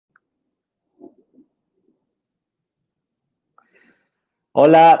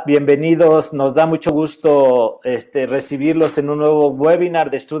Hola, bienvenidos. Nos da mucho gusto recibirlos en un nuevo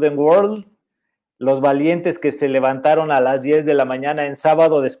webinar de Student World. Los valientes que se levantaron a las 10 de la mañana en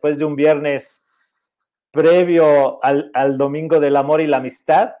sábado después de un viernes previo al Domingo del Amor y la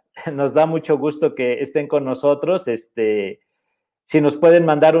Amistad. Nos da mucho gusto que estén con nosotros. Si nos pueden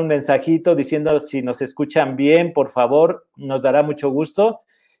mandar un mensajito diciendo si nos escuchan bien, por favor, nos dará mucho gusto.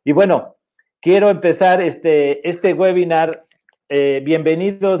 Y bueno, quiero empezar este webinar.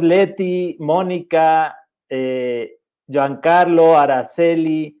 Bienvenidos Leti, Mónica, Giancarlo,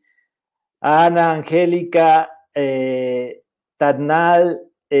 Araceli, Ana, Angélica, Tadnal,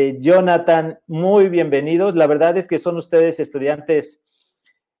 Jonathan, muy bienvenidos. La verdad es que son ustedes estudiantes.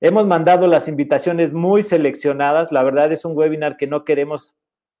 Hemos mandado las invitaciones muy seleccionadas. La verdad es un webinar que no queremos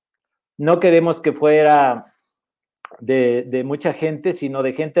que fuera de mucha gente, sino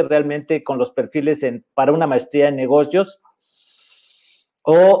de gente realmente con los perfiles para una maestría en negocios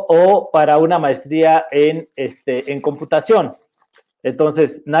o para una maestría en computación.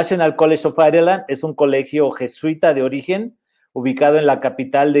 Entonces, National College of Ireland es un colegio jesuita de origen, ubicado en la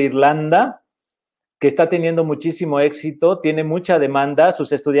capital de Irlanda, que está teniendo muchísimo éxito, tiene mucha demanda,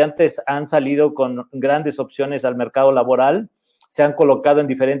 sus estudiantes han salido con grandes opciones al mercado laboral, se han colocado en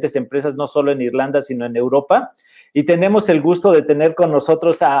diferentes empresas, no solo en Irlanda, sino en Europa, y tenemos el gusto de tener con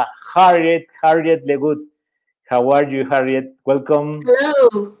nosotros a Harriet Legut. How are you, Harriet? Welcome.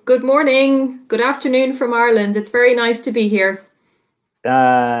 Hello, good morning, good afternoon from Ireland. It's very nice to be here.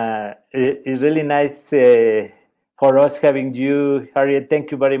 It's really nice for us having you, Harriet. Thank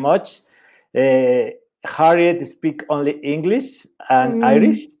you very much. Harriet speak only English and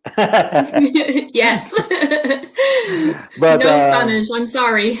Irish. Yes. But, no Spanish, I'm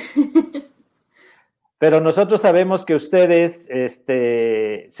sorry. Pero nosotros sabemos que ustedes,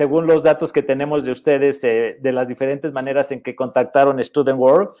 según los datos que tenemos de ustedes, de las diferentes maneras en que contactaron Student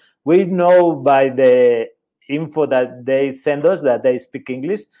World, we know by the info that they send us that they speak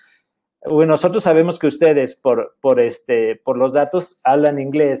English. Bueno, nosotros sabemos que ustedes, por los datos, hablan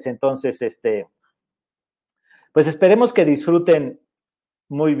inglés. Entonces, pues esperemos que disfruten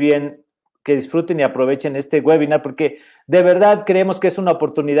muy bien, que disfruten y aprovechen este webinar, porque de verdad creemos que es una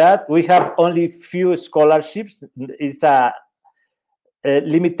oportunidad. We have only few scholarships. It's a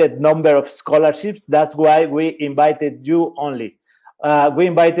limited number of scholarships. That's why we invited you only. We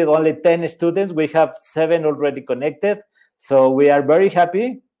invited only 10 students. We have 7 already connected. So we are very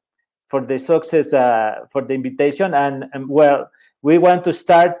happy for the success, for the invitation. And well, we want to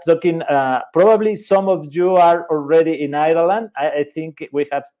start talking. Probably some of you are already in Ireland. I think we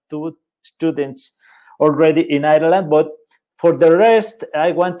have 2 students already in Ireland, but for the rest,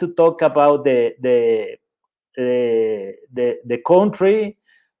 I want to talk about the country,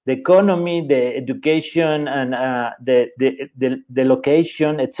 the economy, the education, and the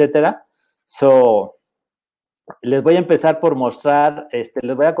location, etc. So, les voy a empezar por mostrar,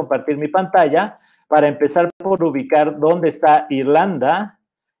 les voy a compartir mi pantalla para empezar por ubicar dónde está Irlanda.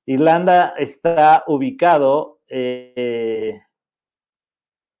 Irlanda está ubicado,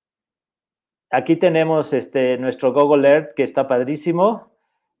 aquí tenemos nuestro Google Earth, que está padrísimo.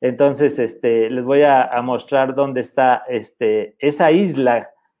 Entonces, les voy a mostrar dónde está esa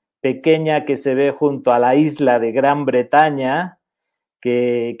isla pequeña que se ve junto a la isla de Gran Bretaña,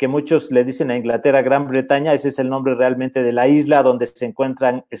 que muchos le dicen a Inglaterra Gran Bretaña. Ese es el nombre realmente de la isla donde se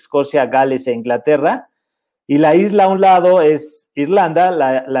encuentran Escocia, Gales e Inglaterra. Y la isla a un lado es Irlanda,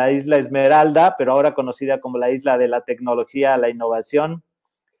 la isla Esmeralda, pero ahora conocida como la isla de la tecnología, la innovación.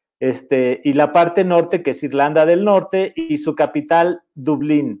 Y la parte norte, que es Irlanda del Norte, y su capital,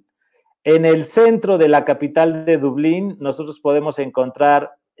 Dublín. En el centro de la capital de Dublín, nosotros podemos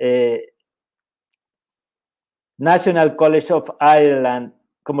encontrar National College of Ireland,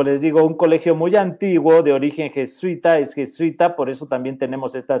 como les digo, un colegio muy antiguo de origen jesuita, es jesuita, por eso también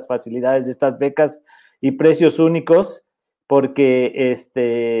tenemos estas facilidades, estas becas y precios únicos, porque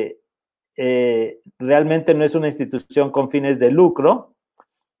realmente no es una institución con fines de lucro.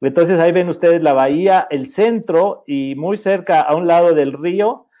 Entonces ahí ven ustedes la bahía, el centro, y muy cerca, a un lado del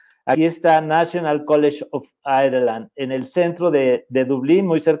río, aquí está National College of Ireland, en el centro de Dublín,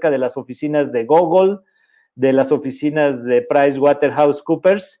 muy cerca de las oficinas de Google, de las oficinas de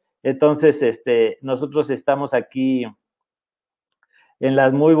PricewaterhouseCoopers. Entonces, nosotros estamos aquí en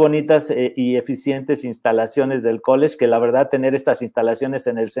las muy bonitas y eficientes instalaciones del college, que la verdad tener estas instalaciones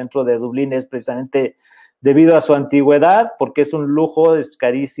en el centro de Dublín es precisamente debido a su antigüedad, porque es un lujo, es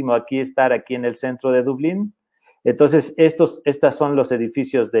carísimo aquí estar aquí en el centro de Dublín. Entonces, estos son los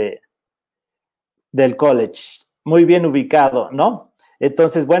edificios del college, muy bien ubicado, ¿no?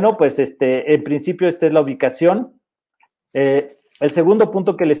 Entonces, bueno, pues en principio esta es la ubicación. El segundo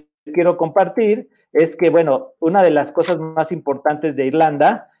punto que les quiero compartir es que, bueno, una de las cosas más importantes de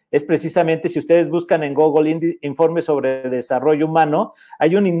Irlanda es precisamente, si ustedes buscan en Google informe sobre desarrollo humano,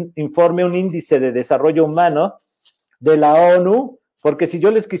 hay un informe, un índice de desarrollo humano de la ONU, porque si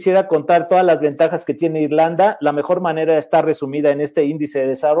yo les quisiera contar todas las ventajas que tiene Irlanda, la mejor manera está resumida en este índice de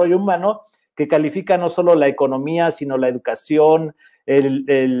desarrollo humano, que califica no solo la economía, sino la educación,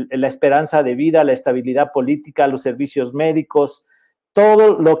 la esperanza de vida, la estabilidad política, los servicios médicos,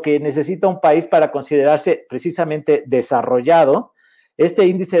 todo lo que necesita un país para considerarse precisamente desarrollado. Este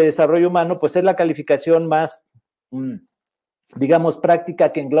índice de desarrollo humano, pues es la calificación más, digamos,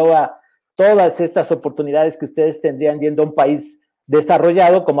 práctica, que engloba todas estas oportunidades que ustedes tendrían yendo a un país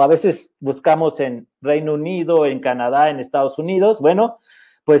desarrollado, como a veces buscamos en Reino Unido, en Canadá, en Estados Unidos. Bueno,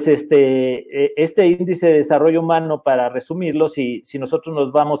 pues este índice de desarrollo humano, para resumirlo, si nosotros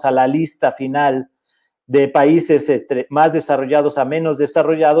nos vamos a la lista final de países más desarrollados a menos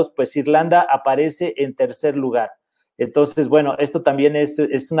desarrollados, pues Irlanda aparece en tercer lugar. Entonces, bueno, esto también es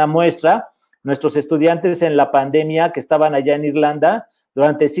una muestra. Nuestros estudiantes en la pandemia que estaban allá en Irlanda,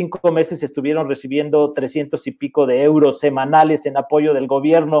 durante 5 meses estuvieron recibiendo 300 y pico de euros semanales en apoyo del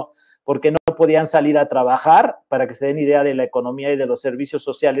gobierno, porque no podían salir a trabajar, para que se den idea de la economía y de los servicios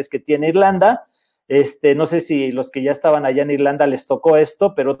sociales que tiene Irlanda. No sé si los que ya estaban allá en Irlanda les tocó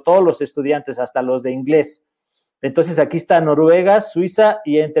esto, pero todos los estudiantes, hasta los de inglés. Entonces aquí está Noruega, Suiza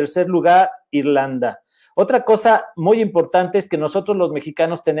y en tercer lugar Irlanda. Otra cosa muy importante es que nosotros los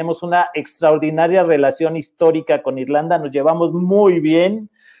mexicanos tenemos una extraordinaria relación histórica con Irlanda, nos llevamos muy bien.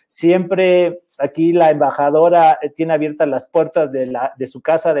 Siempre aquí la embajadora tiene abiertas las puertas de su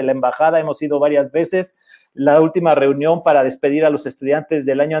casa, de la embajada. Hemos ido varias veces. La última reunión para despedir a los estudiantes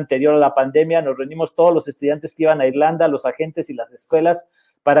del año anterior a la pandemia, nos reunimos todos los estudiantes que iban a Irlanda, los agentes y las escuelas,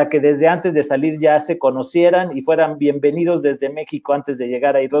 para que desde antes de salir ya se conocieran y fueran bienvenidos desde México antes de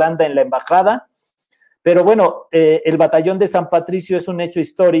llegar a Irlanda en la embajada. Pero bueno, el batallón de San Patricio es un hecho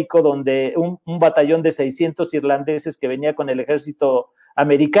histórico, donde un batallón de 600 irlandeses que venía con el ejército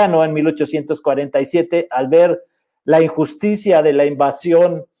americano en 1847, al ver la injusticia de la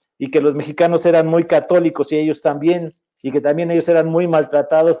invasión y que los mexicanos eran muy católicos y ellos también, y que también ellos eran muy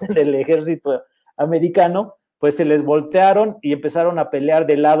maltratados en el ejército americano, pues se les voltearon y empezaron a pelear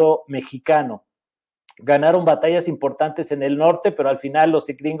del lado mexicano. Ganaron batallas importantes en el norte, pero al final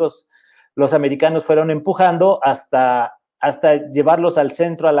los americanos fueron empujando hasta llevarlos al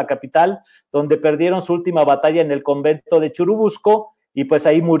centro, a la capital, donde perdieron su última batalla en el convento de Churubusco, y pues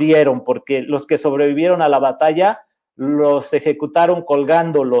ahí murieron, porque los que sobrevivieron a la batalla los ejecutaron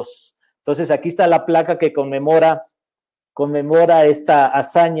colgándolos. Entonces aquí está la placa que conmemora esta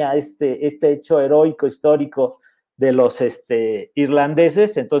hazaña, este hecho heroico, histórico de los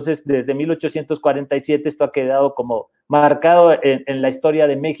irlandeses. Entonces, desde 1847 esto ha quedado como marcado en la historia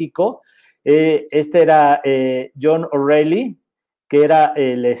de México. Este era John O'Reilly, que era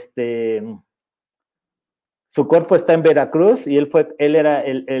su cuerpo está en Veracruz, y él era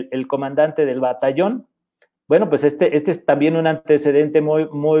el comandante del batallón. Bueno, pues este es también un antecedente muy,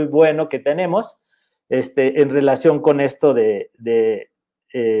 muy bueno que tenemos en relación con esto de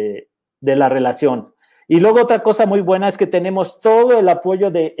la relación. Y luego otra cosa muy buena es que tenemos todo el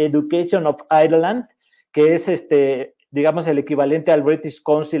apoyo de Education of Ireland, que es digamos, el equivalente al British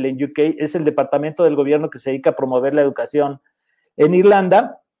Council en UK, es el departamento del gobierno que se dedica a promover la educación en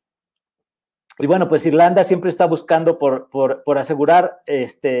Irlanda. Y bueno, pues Irlanda siempre está buscando por asegurar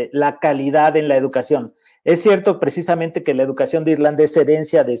la calidad en la educación. Es cierto precisamente que la educación de Irlanda es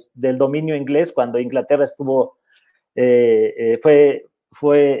herencia del dominio inglés. Cuando Inglaterra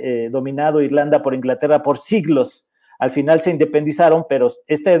fue dominado Irlanda por Inglaterra por siglos. Al final se independizaron, pero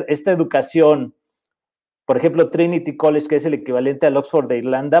esta educación, por ejemplo, Trinity College, que es el equivalente al Oxford de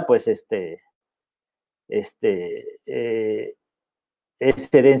Irlanda, pues es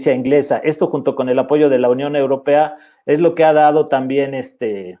herencia inglesa. Esto, junto con el apoyo de la Unión Europea, es lo que ha dado también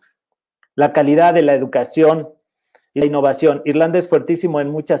la calidad de la educación y la innovación. Irlanda es fuertísimo en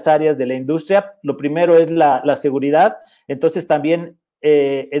muchas áreas de la industria. Lo primero es la seguridad. Entonces también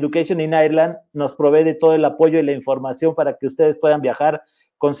Education in Ireland nos provee de todo el apoyo y la información para que ustedes puedan viajar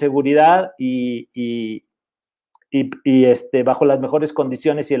con seguridad y bajo las mejores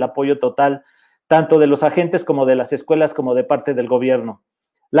condiciones, y el apoyo total tanto de los agentes como de las escuelas como de parte del gobierno.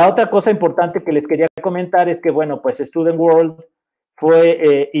 La otra cosa importante que les quería comentar es que, bueno, pues Student World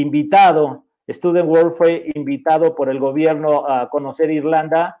fue invitado por el gobierno a conocer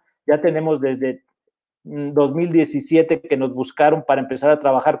Irlanda. Ya tenemos desde 2017 que nos buscaron para empezar a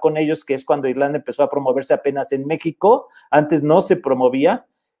trabajar con ellos, que es cuando Irlanda empezó a promoverse apenas en México. Antes no se promovía.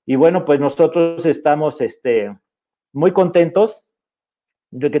 Y bueno, pues nosotros estamos muy contentos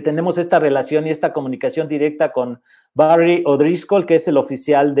de que tenemos esta relación y esta comunicación directa con Barry O'Driscoll, que es el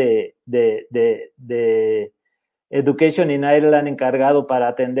oficial de Education in Ireland encargado para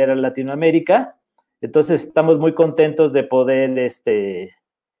atender a Latinoamérica. Entonces, estamos muy contentos de poder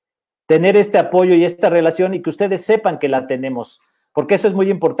tener este apoyo y esta relación y que ustedes sepan que la tenemos, porque eso es muy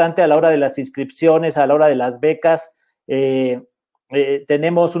importante a la hora de las inscripciones, a la hora de las becas.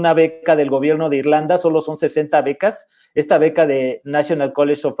 Tenemos una beca del gobierno de Irlanda, solo son 60 becas. Esta beca de National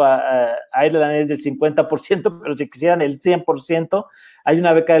College of Ireland es del 50%, pero si quisieran el 100%, hay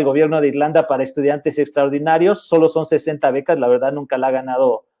una beca del gobierno de Irlanda para estudiantes extraordinarios, solo son 60 becas, la verdad nunca la ha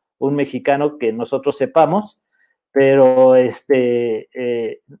ganado un mexicano que nosotros sepamos, pero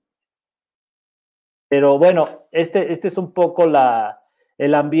pero bueno, este es un poco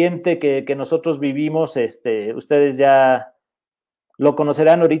el ambiente que nosotros vivimos. Ustedes ya lo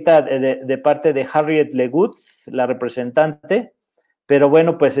conocerán ahorita de parte de Harriet Legut, la representante, pero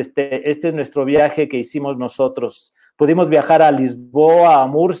bueno, pues este es nuestro viaje que hicimos nosotros. Pudimos viajar a Lisboa, a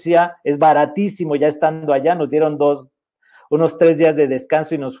Murcia, es baratísimo ya estando allá, nos dieron unos 3 días de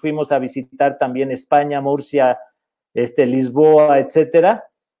descanso y nos fuimos a visitar también España, Murcia, Lisboa, etcétera.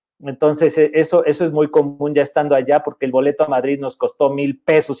 Entonces, eso es muy común ya estando allá, porque el boleto a Madrid nos costó 1,000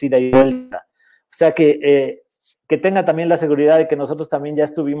 pesos ida y vuelta. O sea que tengan también la seguridad de que nosotros también ya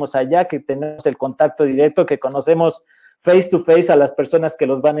estuvimos allá, que tenemos el contacto directo, que conocemos face to face a las personas que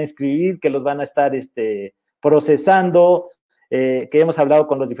los van a inscribir, que los van a estar procesando, que hemos hablado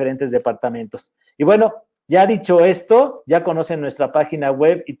con los diferentes departamentos. Y bueno, ya dicho esto, ya conocen nuestra página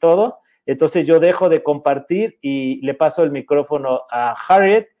web y todo, entonces yo dejo de compartir y le paso el micrófono a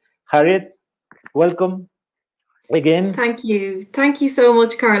Harriet. Harriet, welcome again. Thank you so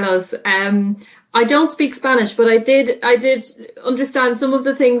much, Carlos. I don't speak Spanish, but I did understand some of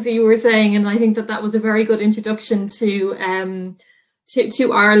the things that you were saying, and I think that was a very good introduction to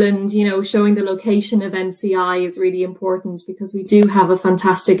Ireland. You know, showing the location of NCI is really important because we do have a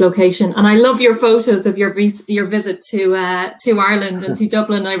fantastic location, and I love your photos of your visit to Ireland and to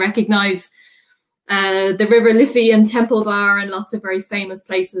Dublin. I recognise the River Liffey and Temple Bar and lots of very famous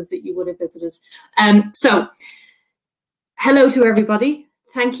places that you would have visited. So, hello to everybody.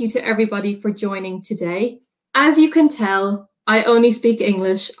 Thank you to everybody for joining today. As you can tell, I only speak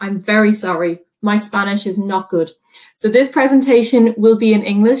English. I'm very sorry. My Spanish is not good. So this presentation will be in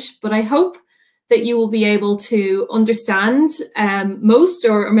English, but I hope that you will be able to understand most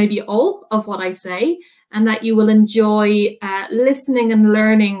or maybe all of what I say, and that you will enjoy listening and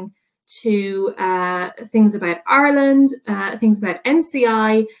learning to things about Ireland, things about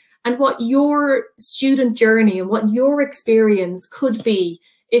NCI, and what your student journey and what your experience could be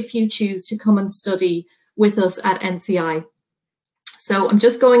if you choose to come and study with us at NCI. So I'm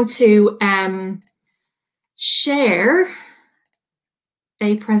just going to share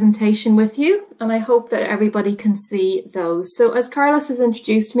a presentation with you, and I hope that everybody can see those. So as Carlos has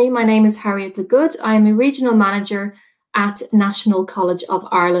introduced me, my name is Harriet Legut. I am a regional manager at National College of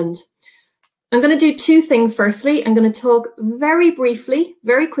Ireland. I'm going to do 2 things. Firstly, I'm going to talk very briefly,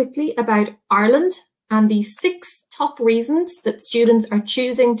 very quickly about Ireland and the 6 top reasons that students are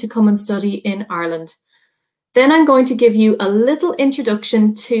choosing to come and study in Ireland. Then I'm going to give you a little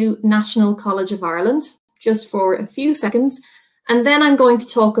introduction to National College of Ireland, just for a few seconds. And then I'm going to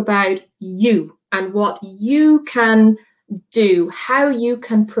talk about you and what you can do, how you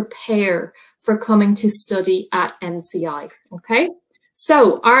can prepare for coming to study at NCI. Okay,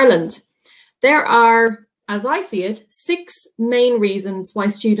 so Ireland. There are, as I see it, 6 main reasons why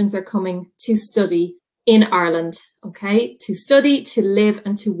students are coming to study in Ireland, okay? To study, to live,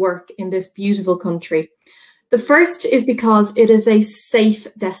 and to work in this beautiful country. The first is because it is a safe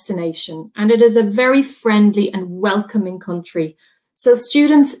destination, and it is a very friendly and welcoming country. So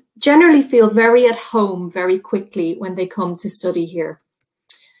students generally feel very at home very quickly when they come to study here.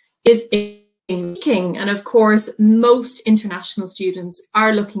 Is speaking, and of course most international students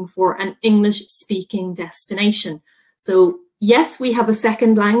are looking for an English speaking destination. So yes, we have a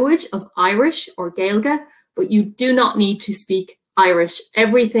second language of Irish or Gaeilge, but you do not need to speak Irish.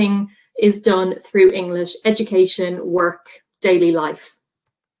 Everything is done through English: education, work, daily life.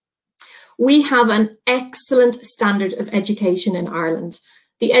 We have an excellent standard of education in Ireland.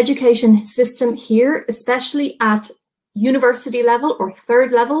 The education system here, especially at university level or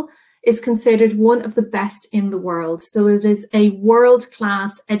 3rd level, is considered one of the best in the world. So it is a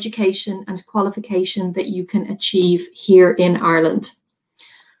world-class education and qualification that you can achieve here in Ireland.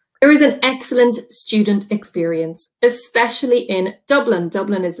 There is an excellent student experience, especially in Dublin.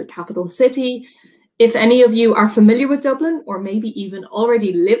 Dublin is the capital city. If any of you are familiar with Dublin, or maybe even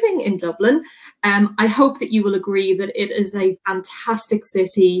already living in Dublin, I hope that you will agree that it is a fantastic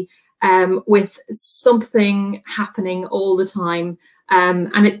city with something happening all the time.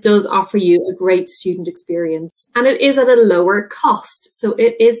 And it does offer you a great student experience. And it is at a lower cost. So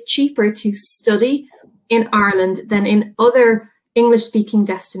it is cheaper to study in Ireland than in other English-speaking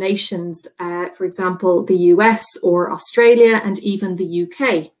destinations, for example, the US or Australia and even the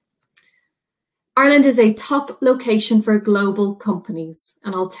UK. Ireland is a top location for global companies,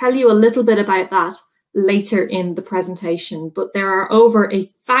 and I'll tell you a little bit about that later in the presentation, but there are over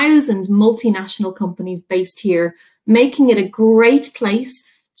 1,000 multinational companies based here, making it a great place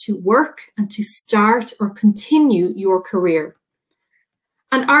to work and to start or continue your career.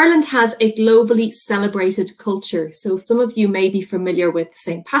 And Ireland has a globally celebrated culture. So some of you may be familiar with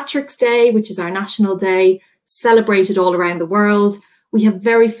St. Patrick's Day, which is our national day, celebrated all around the world. We have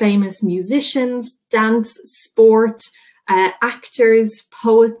very famous musicians, dance, sport, actors,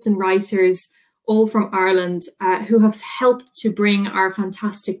 poets and writers, all from Ireland, who have helped to bring our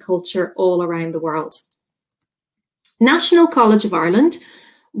fantastic culture all around the world. National College of Ireland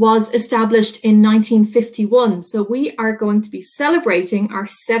was established in 1951, so we are going to be celebrating our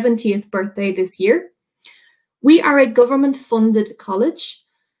 70th birthday this year. We are a government-funded college,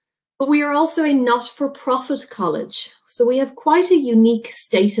 but we are also a not-for-profit college, so we have quite a unique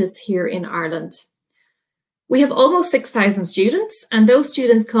status here in Ireland. We have almost 6,000 students, and those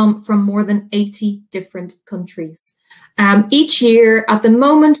students come from more than 80 different countries. Each year, at the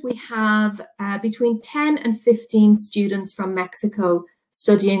moment, we have between 10 and 15 students from Mexico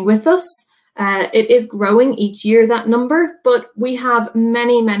studying with us. It is growing each year, that number, but we have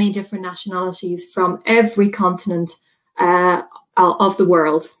many, many different nationalities from every continent of the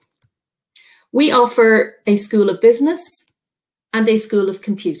world. We offer a school of business and a school of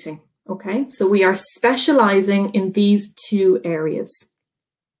computing. Okay, so we are specializing in these two areas.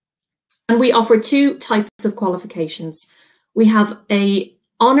 And we offer two types of qualifications. We have an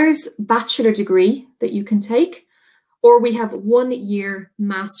honours bachelor degree that you can take, or we have 1 year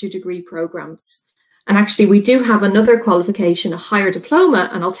master degree programs. And actually, we do have another qualification, a higher diploma,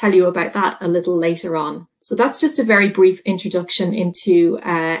 and I'll tell you about that a little later on. So that's just a very brief introduction into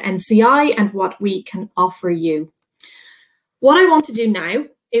NCI and what we can offer you. What I want to do now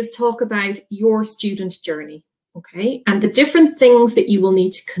is talk about your student journey, okay? And the different things that you will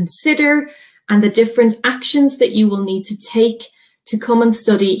need to consider and the different actions that you will need to take to come and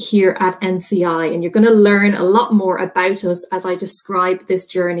study here at NCI. And you're going to learn a lot more about us as I describe this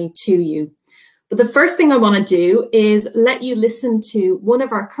journey to you. But the first thing I want to do is let you listen to one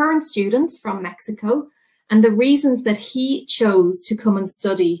of our current students from Mexico and the reasons that he chose to come and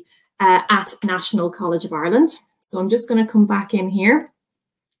study at National College of Ireland. So I'm just going to come back in here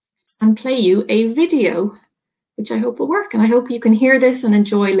and play you a video, which I hope will work. And I hope you can hear this and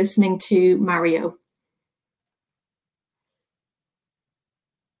enjoy listening to Mario.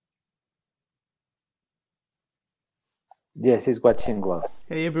 Yes, he's watching well.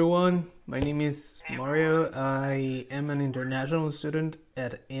 Hey everyone, my name is Mario. I am an international student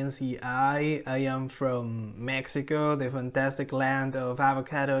at NCI. I am from Mexico, the fantastic land of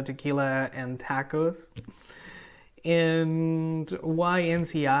avocado, tequila, and tacos. And why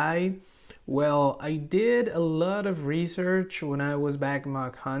NCI? Well, I did a lot of research when I was back in my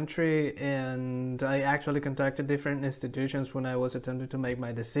country, and I actually contacted different institutions when I was attempting to make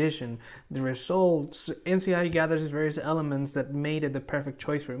my decision. The results, NCI gathers various elements that made it the perfect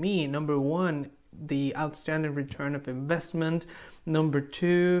choice for me. Number one, the outstanding return of investment. Number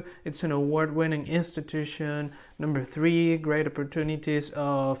two, it's an award-winning institution. Number three, great opportunities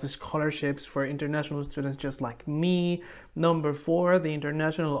of scholarships for international students just like me. Number four, the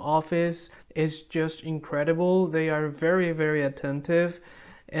international office is just incredible. They are very, very attentive.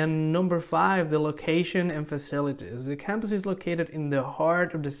 And number five, the location and facilities. The campus is located in the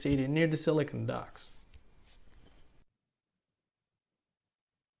heart of the city, near the Silicon Docks.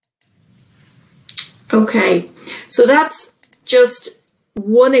 Okay, so that's just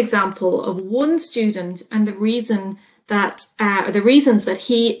one example of one student and the reasons that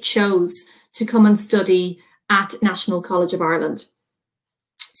he chose to come and study at National College of Ireland.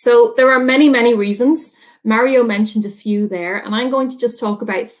 So there are many, many reasons. Mario mentioned a few there, and I'm going to just talk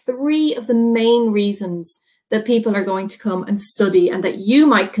about 3 of the main reasons that people are going to come and study and that you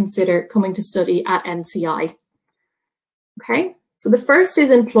might consider coming to study at NCI. Okay, so the first is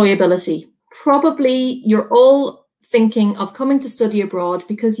employability. Probably you're all thinking of coming to study abroad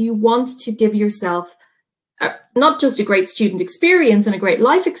because you want to give yourself not just a great student experience and a great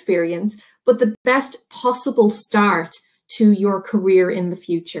life experience, but the best possible start to your career in the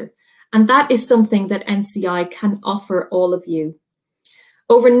future. And that is something that NCI can offer all of you.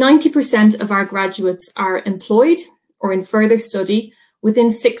 Over 90% of our graduates are employed or in further study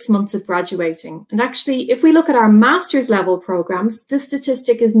within 6 months of graduating. And actually, if we look at our master's level programs, this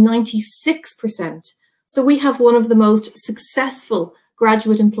statistic is 96%. So we have one of the most successful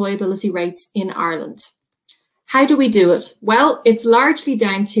graduate employability rates in Ireland. How do we do it? Well, it's largely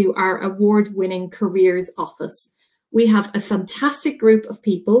down to our award-winning careers office. We have a fantastic group of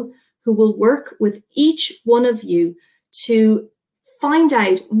people who will work with each one of you to find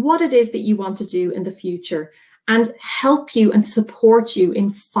out what it is that you want to do in the future and help you and support you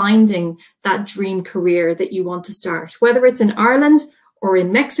in finding that dream career that you want to start, whether it's in Ireland or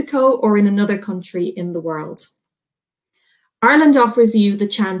in Mexico or in another country in the world. Ireland offers you the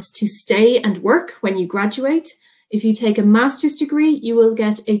chance to stay and work when you graduate. If you take a master's degree, you will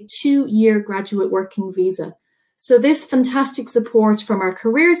get a 2-year graduate working visa. So this fantastic support from our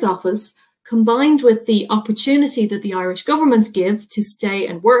careers office, combined with the opportunity that the Irish government give to stay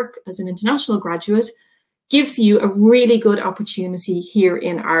and work as an international graduate, gives you a really good opportunity here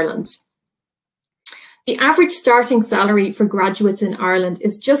in Ireland. The average starting salary for graduates in Ireland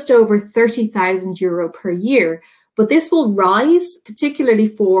is just over €30,000 per year, but this will rise, particularly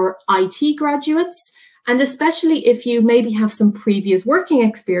for IT graduates, and especially if you maybe have some previous working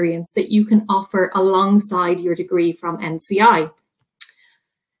experience that you can offer alongside your degree from NCI.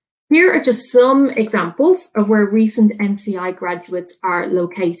 Here are just some examples of where recent NCI graduates are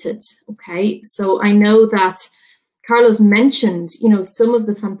located. Okay, so I know that Carlos mentioned, some of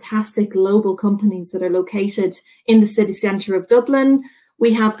the fantastic global companies that are located in the city centre of Dublin.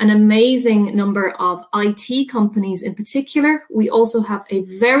 We have an amazing number of IT companies in particular. We also have a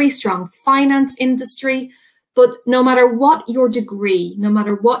very strong finance industry, but no matter what your degree, no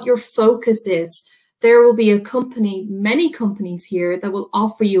matter what your focus is, there will be a company, many companies here that will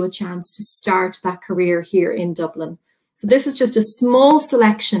offer you a chance to start that career here in Dublin. So this is just a small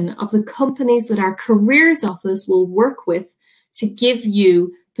selection of the companies that our careers office will work with to give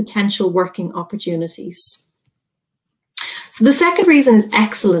you potential working opportunities. So the second reason is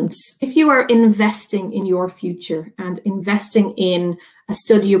excellence. If you are investing in your future and investing in a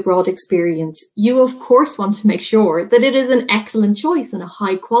study abroad experience, you of course want to make sure that it is an excellent choice and a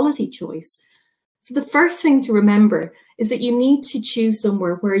high quality choice. So the first thing to remember is that you need to choose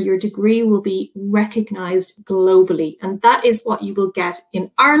somewhere where your degree will be recognized globally. And that is what you will get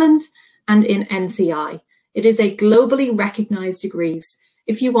in Ireland and in NCI. It is a globally recognized degrees.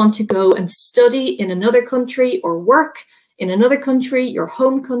 If you want to go and study in another country or work in another country, your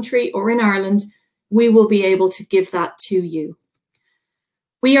home country, or in Ireland, we will be able to give that to you.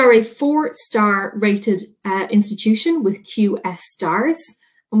 We are a 4-star rated institution with QS stars,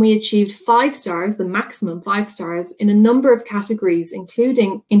 and we achieved 5 stars, the maximum 5 stars, in a number of categories,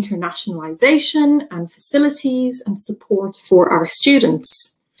 including internationalization and facilities and support for our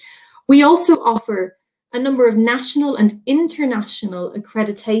students. We also offer a number of national and international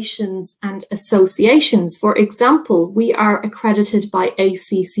accreditations and associations. For example, we are accredited by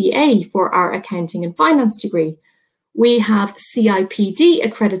ACCA for our accounting and finance degree. We have CIPD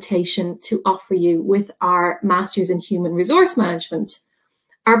accreditation to offer you with our Masters in Human Resource Management.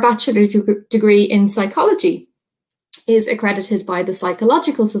 Our bachelor's degree in psychology is accredited by the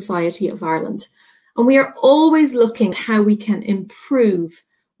Psychological Society of Ireland. And we are always looking how we can improve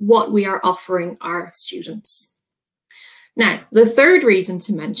what we are offering our students. Now, the third reason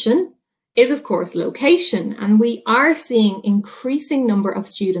to mention is, of course, location. And we are seeing increasing number of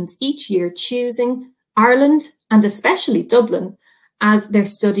students each year choosing Ireland and especially Dublin as their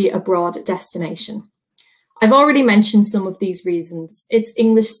study abroad destination. I've already mentioned some of these reasons. It's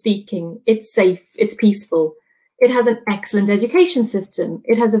English speaking, it's safe, it's peaceful. It has an excellent education system.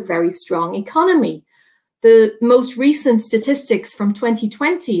 It has a very strong economy. The most recent statistics from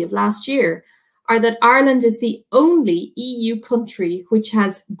 2020 of last year are that Ireland is the only EU country which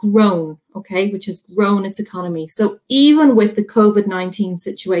has grown, which has grown its economy. So even with the COVID-19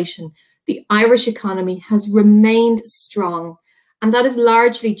 situation, the Irish economy has remained strong. And that is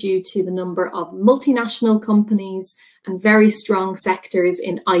largely due to the number of multinational companies and very strong sectors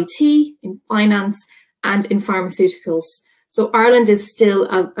in IT, in finance, and in pharmaceuticals. So Ireland is still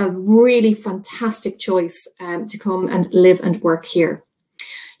a really fantastic choice to come and live and work here.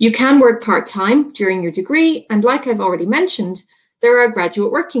 You can work part-time during your degree, and like I've already mentioned, there are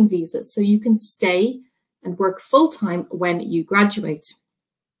graduate working visas, so you can stay and work full-time when you graduate.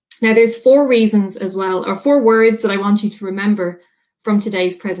 Now there's 4 reasons as well, or 4 words that I want you to remember from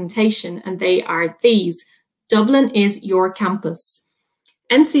today's presentation, and they are these. Dublin is your campus.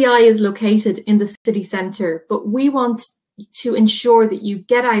 NCI is located in the city centre, but we want to ensure that you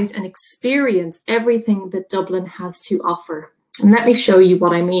get out and experience everything that Dublin has to offer. And let me show you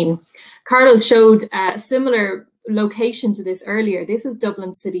what I mean. Carlo showed a similar location to this earlier. This is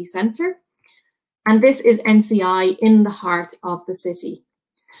Dublin city centre, and this is NCI in the heart of the city.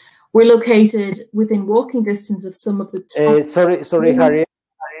 We're located within walking distance of some of the top... Sorry, Harriet.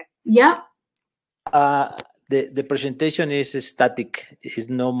 Yeah. The presentation is static. It's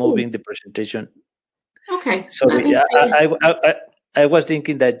not moving the presentation. Okay. Sorry, I was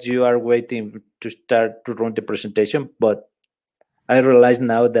thinking that you are waiting to start to run the presentation, but I realize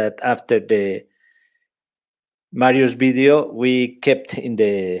now that after the Mario's video, we kept in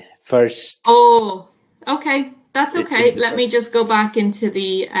the first. Oh, okay. That's okay. Let me just go back into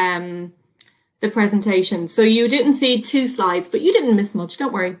the presentation. So you didn't see 2 slides, but you didn't miss much.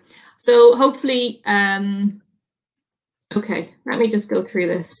 Don't worry. So hopefully, okay, let me just go through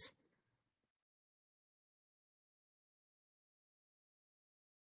this.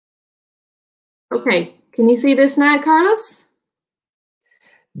 Okay, can you see this now, Carlos?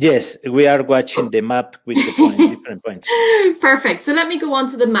 Yes, we are watching the map with the different points. Perfect. So let me go on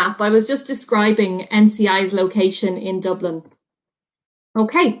to the map. I was just describing NCI's location in Dublin.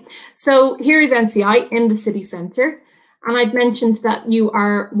 Okay, so here is NCI in the city centre. And I'd mentioned that you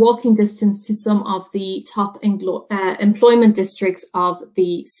are walking distance to some of the top employment districts of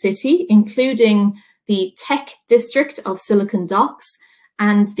the city, including the tech district of Silicon Docks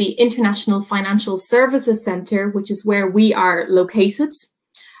and the International Financial Services Centre, which is where we are located.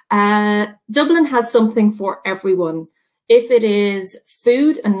 Dublin has something for everyone. If it is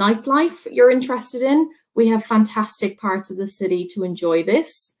food and nightlife you're interested in, we have fantastic parts of the city to enjoy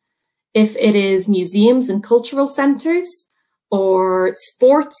this. If it is museums and cultural centres, or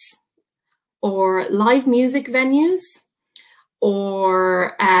sports, or live music venues,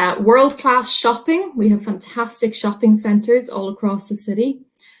 or world-class shopping, we have fantastic shopping centres all across the city.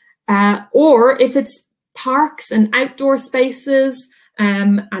 Or if it's parks and outdoor spaces,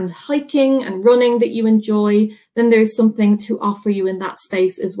 and hiking and running that you enjoy, then there's something to offer you in that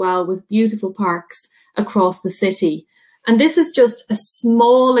space as well, with beautiful parks across the city. And this is just a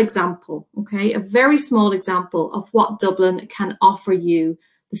small example, okay, a very small example of what Dublin can offer you,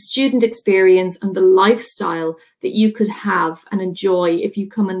 the student experience and the lifestyle that you could have and enjoy if you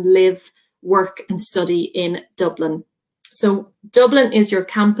come and live, work and study in Dublin. So Dublin is your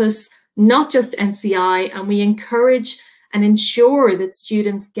campus, not just NCI, and we encourage and ensure that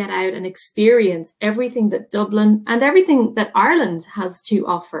students get out and experience everything that Dublin and everything that Ireland has to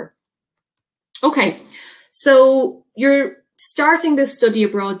offer. Okay, so you're starting this study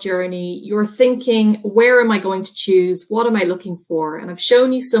abroad journey, you're thinking, where am I going to choose? What am I looking for? And I've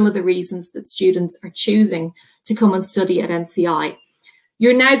shown you some of the reasons that students are choosing to come and study at NCI.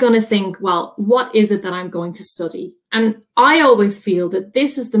 You're now going to think, well, what is it that I'm going to study? And I always feel that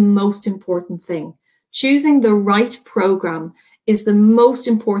this is the most important thing. Choosing the right program is the most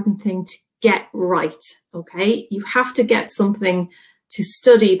important thing to get right, okay? You have to get something to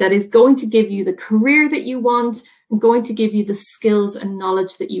study that is going to give you the career that you want and going to give you the skills and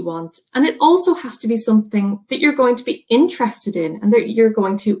knowledge that you want. And it also has to be something that you're going to be interested in and that you're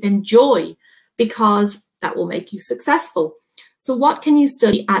going to enjoy, because that will make you successful. So what can you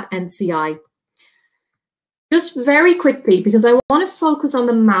study at NCI? Just very quickly, because I want to focus on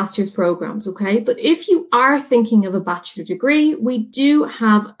the master's programs, okay? But if you are thinking of a bachelor degree, we do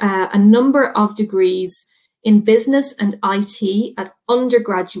have a number of degrees in business and IT at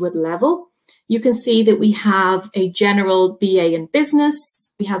undergraduate level. You can see that we have a general BA in business.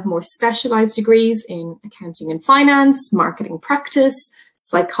 We have more specialized degrees in accounting and finance, marketing practice,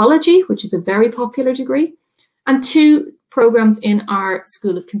 psychology, which is a very popular degree, and 2 programs in our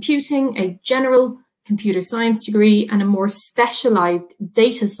School of Computing, a general computer science degree and a more specialized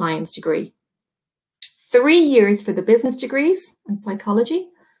data science degree. 3 years for the business degrees and psychology,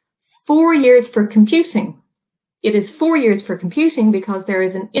 4 years for computing. It is 4 years for computing because there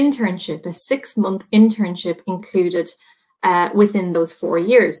is an internship, a 6-month internship included within those 4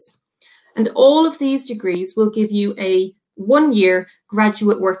 years. And all of these degrees will give you a 1-year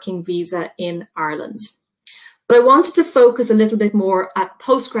graduate working visa in Ireland. But I wanted to focus a little bit more at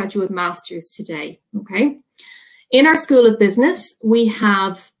postgraduate masters today, okay? In our School of Business, we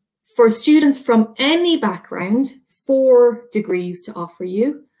have, for students from any background, 4 degrees to offer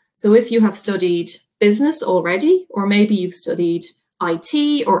you. So if you have studied business already, or maybe you've studied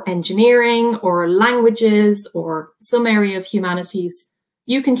IT or engineering or languages or some area of humanities,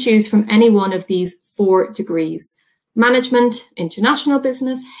 you can choose from any one of these 4 degrees: management, international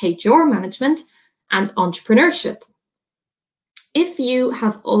business, HR management, and entrepreneurship. If you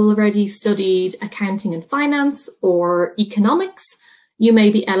have already studied accounting and finance or economics, you may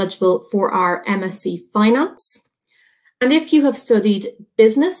be eligible for our MSc Finance. And if you have studied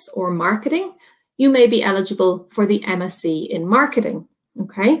business or marketing, you may be eligible for the MSc in Marketing.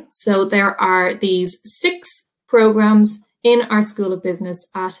 Okay, so there are these 6 programs in our School of Business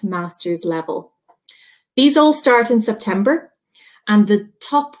at master's level. These all start in September, and the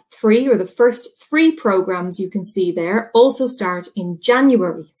top 3 or the first 3 programs you can see there also start in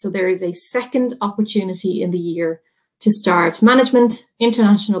January. So there is a second opportunity in the year to start management,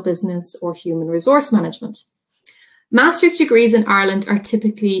 international business, or human resource management. Master's degrees in Ireland are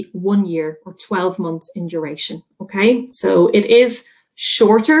typically 1 year or 12 months in duration. Okay, so it is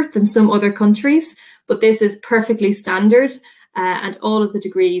shorter than some other countries, but this is perfectly standard, and all of the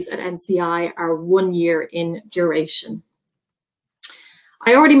degrees at NCI are 1 year in duration.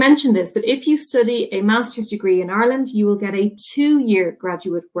 I already mentioned this, but if you study a master's degree in Ireland, you will get a 2-year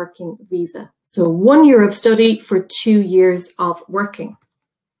graduate working visa. So 1 year of study for 2 years of working.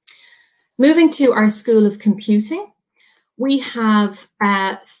 Moving to our School of Computing, we have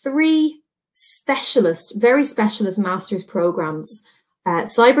 3 specialist, very specialist master's programs: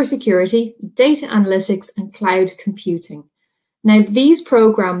 cybersecurity, data analytics, and cloud computing. Now, these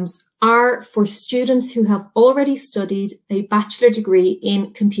programs are for students who have already studied a bachelor degree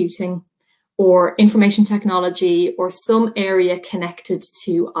in computing or information technology or some area connected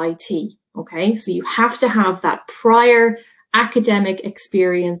to IT. Okay, so you have to have that prior academic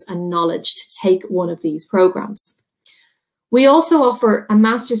experience and knowledge to take one of these programs. We also offer a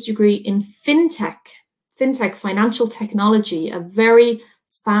master's degree in fintech, financial technology, a very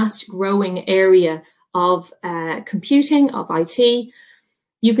fast growing area of computing, of IT.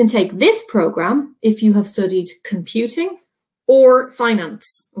 You can take this program if you have studied computing or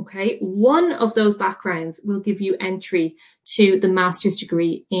finance, okay? One of those backgrounds will give you entry to the master's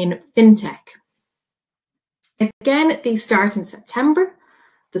degree in fintech. Again, these start in September.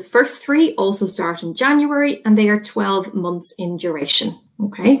 The first 3 also start in January, and they are 12 months in duration,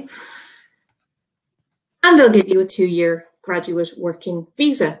 okay? And they'll give you a 2-year graduate working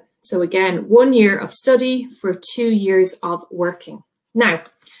visa. So again, 1 year of study for 2 years of working. Now,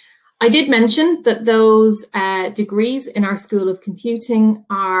 I did mention that those degrees in our School of Computing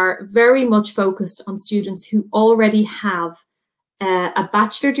are very much focused on students who already have a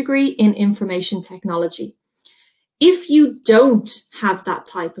bachelor degree in information technology. If you don't have that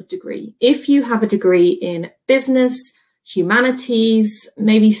type of degree, if you have a degree in business, humanities,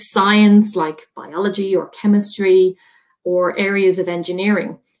 maybe science like biology or chemistry or areas of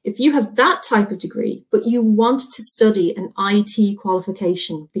engineering, if you have that type of degree, but you want to study an IT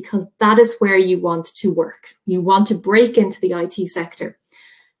qualification because that is where you want to work, you want to break into the IT sector,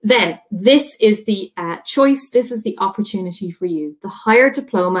 then this is the choice, this is the opportunity for you, the Higher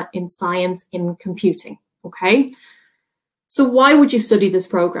Diploma in Science in Computing, okay? So why would you study this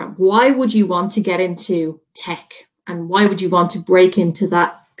program? Why would you want to get into tech? And why would you want to break into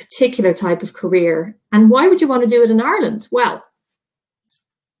that particular type of career? And why would you want to do it in Ireland? Well,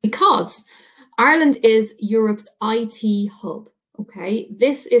 because Ireland is Europe's IT hub, okay?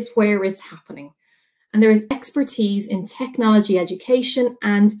 This is where it's happening. And there is expertise in technology education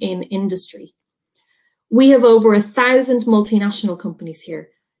and in industry. We have over 1,000 multinational companies here,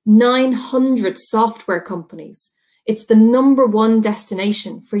 900 software companies. It's the #1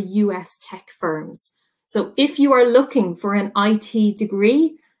 destination for US tech firms. So if you are looking for an IT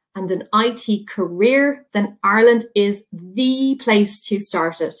degree and an IT career, then Ireland is the place to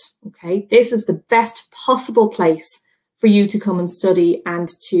start it, okay? This is the best possible place for you to come and study and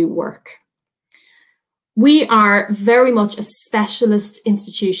to work. We are very much a specialist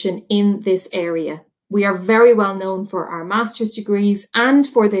institution in this area. We are very well known for our master's degrees and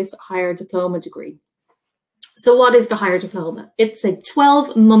for this higher diploma degree. So what is the higher diploma? It's a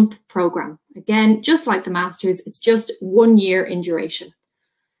 12-month program. Again, just like the master's, it's just 1 year in duration.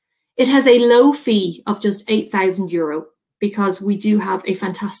 It has a low fee of just €8,000 because we do have a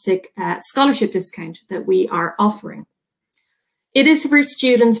fantastic scholarship discount that we are offering. It is for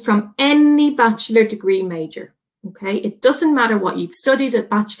students from any bachelor degree major, okay? It doesn't matter what you've studied at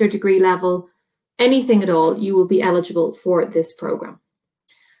bachelor degree level, anything at all, you will be eligible for this program.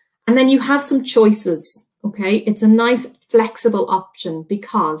 And then you have some choices, okay? It's a nice flexible option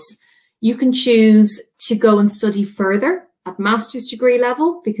because you can choose to go and study further at master's degree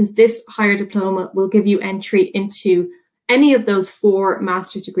level because this higher diploma will give you entry into any of those 4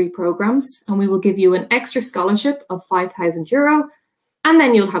 master's degree programs, and we will give you an extra scholarship of €5,000, and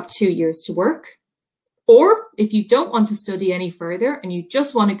then you'll have 2 years to work. Or if you don't want to study any further and you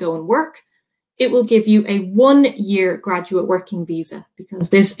just want to go and work, it will give you a 1-year graduate working visa, because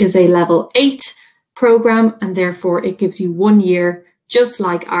this is a level 8 program, and therefore it gives you 1 year, just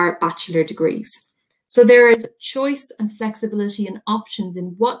like our bachelor degrees. So there is choice and flexibility and options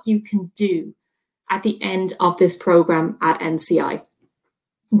in what you can do at the end of this program at NCI.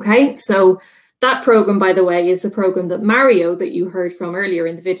 Okay, so that program, by the way, is the program that Mario, that you heard from earlier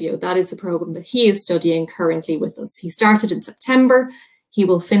in the video, that is the program that he is studying currently with us. He started in September. He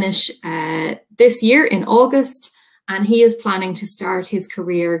will finish this year in August, and he is planning to start his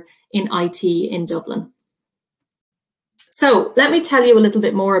career in IT in Dublin. So let me tell you a little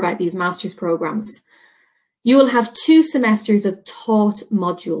bit more about these master's programs. You will have 2 semesters of taught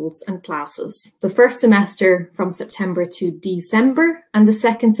modules and classes. The first semester from September to December, and the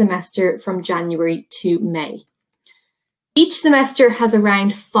second semester from January to May. Each semester has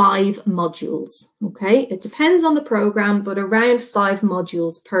around 5 modules, okay? It depends on the program, but around 5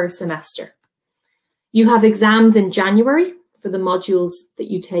 modules per semester. You have exams in January for the modules that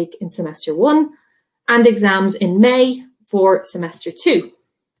you take in semester 1, and exams in May for semester 2.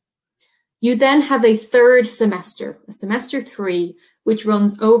 You then have a third semester, a semester 3, which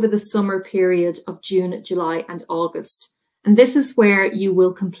runs over the summer period of June, July, and August. And this is where you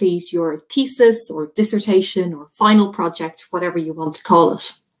will complete your thesis or dissertation or final project, whatever you want to call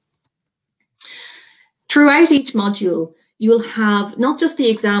it. Throughout each module, you will have not just the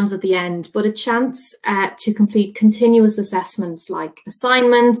exams at the end, but a chance to complete continuous assessments like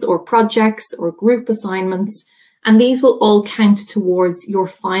assignments or projects or group assignments. And these will all count towards your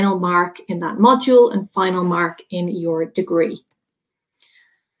final mark in that module and final mark in your degree.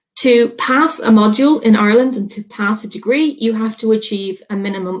 To pass a module in Ireland and to pass a degree, you have to achieve a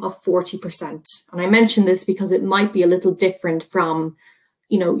minimum of 40%. And I mention this because it might be a little different from,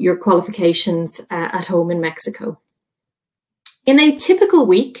 your qualifications at home in Mexico. In a typical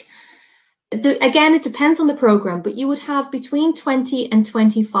week, again, it depends on the program, but you would have between 20 and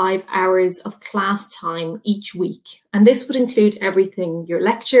 25 hours of class time each week. And this would include everything: your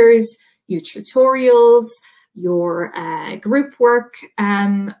lectures, your tutorials, your group work,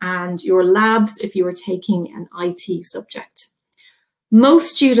 and your labs if you are taking an IT subject.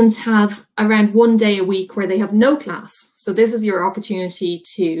 Most students have around 1 day a week where they have no class. So this is your opportunity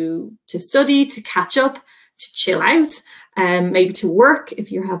to study, to catch up, to chill out, maybe to work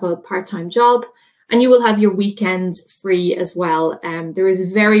if you have a part-time job, and you will have your weekends free as well. There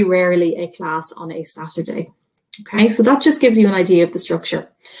is very rarely a class on a Saturday. Okay, so that just gives you an idea of the structure.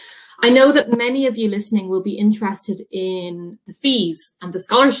 I know that many of you listening will be interested in the fees and the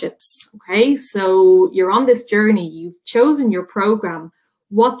scholarships. Okay, so you're on this journey, you've chosen your program.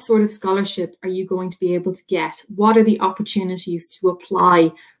 What sort of scholarship are you going to be able to get? What are the opportunities to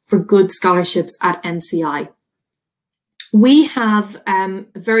apply for good scholarships at NCI? We have a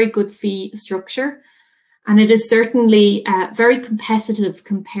very good fee structure, and it is certainly very competitive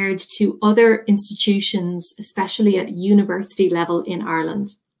compared to other institutions, especially at university level in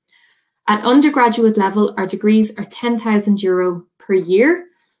Ireland. At undergraduate level, our degrees are €10,000 per year,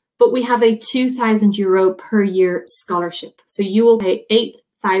 but we have a €2,000 per year scholarship. So you will pay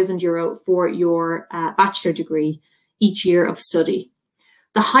 €8,000 for your bachelor degree each year of study.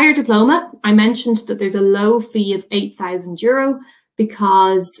 The higher diploma, I mentioned that there's a low fee of €8,000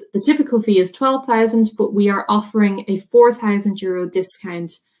 because the typical fee is €12,000, but we are offering a €4,000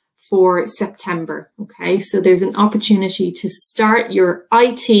 discount for September. Okay, so there's an opportunity to start your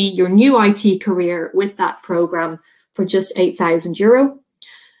new IT career with that program for just €8,000.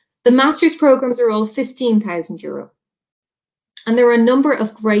 The master's programs are all €15,000. And there are a number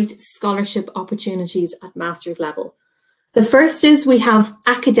of great scholarship opportunities at master's level. The first is we have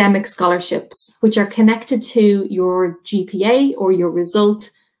academic scholarships, which are connected to your GPA or your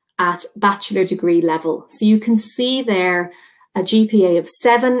result at bachelor degree level. So you can see there a GPA of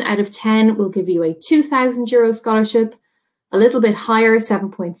 7 out of 10 will give you a €2,000 scholarship. A little bit higher,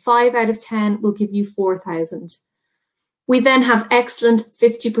 7.5 out of 10 will give you €4,000. We then have excellent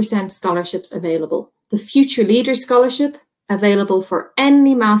 50% scholarships available. The Future Leader Scholarship, available for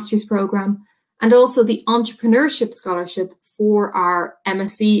any master's program, and also the Entrepreneurship Scholarship for our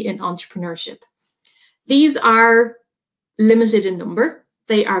MSc in Entrepreneurship. These are limited in number.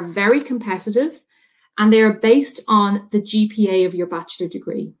 They are very competitive, and they are based on the GPA of your bachelor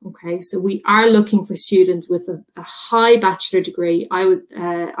degree. Okay, so we are looking for students with a high bachelor degree. I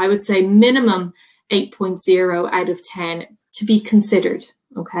would say minimum 8.0 out of 10 to be considered.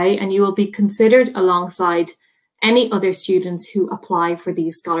 Okay, and you will be considered alongside any other students who apply for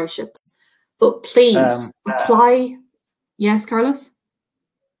these scholarships. But please apply. Yes, Carlos?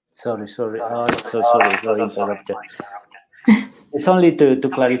 Sorry. Oh, so sorry to interrupt you. It's only to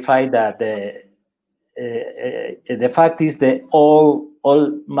clarify that the fact is that all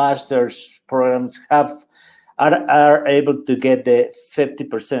master's programs are able to get the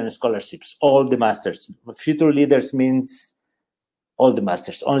 50% scholarships, all the masters. Future leaders means all the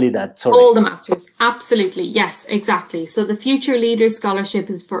masters, only that, sorry. All the masters, absolutely, yes, exactly. So the Future Leaders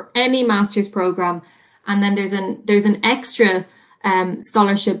Scholarship is for any master's program, and then there's an extra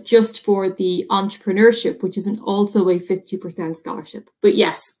scholarship just for the entrepreneurship, which is also a 50% scholarship. But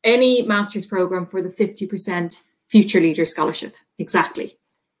yes, any master's program for the 50% Future Leaders Scholarship, exactly.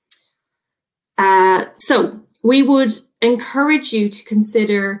 So we would encourage you to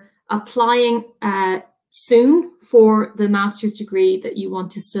consider applying soon for the master's degree that you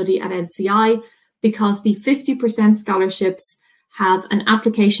want to study at NCI, because the 50% scholarships have an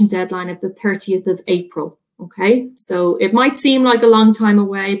application deadline of the 30th of April. Okay, so it might seem like a long time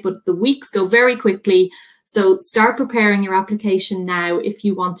away, but the weeks go very quickly. So start preparing your application now if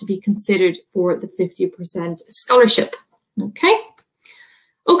you want to be considered for the 50% scholarship.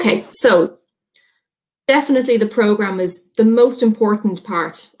 Okay, so definitely the program is the most important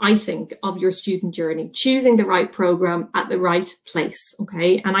part, I think, of your student journey, choosing the right program at the right place.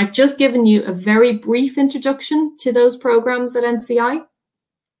 Okay, and I've just given you a very brief introduction to those programs at NCI.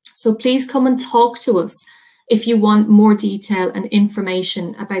 So please come and talk to us if you want more detail and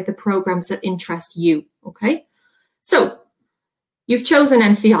information about the programs that interest you. Okay, so you've chosen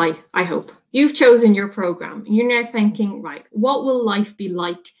NCI, I hope. You've chosen your program. You're now thinking, right, what will life be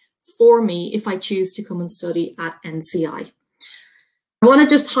like for me if I choose to come and study at NCI? I want to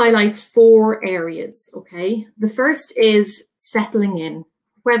just highlight 4 areas, okay? The first is settling in.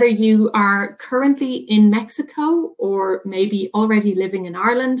 Whether you are currently in Mexico or maybe already living in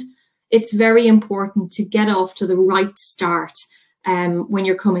Ireland, it's very important to get off to the right start when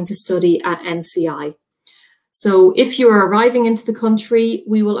you're coming to study at NCI. So if you are arriving into the country,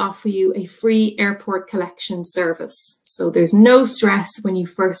 we will offer you a free airport collection service. So there's no stress when you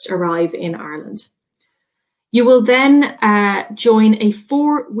first arrive in Ireland. You will then join a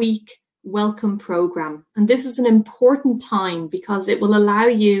 4-week welcome program. And this is an important time because it will allow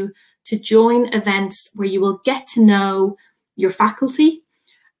you to join events where you will get to know your faculty,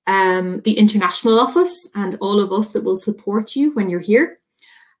 the international office, and all of us that will support you when you're here.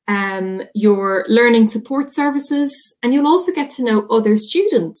 Your learning support services, and you'll also get to know other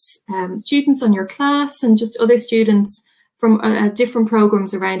students, students on your class and just other students from different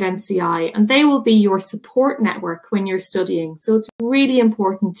programs around NCI, and they will be your support network when you're studying. So it's really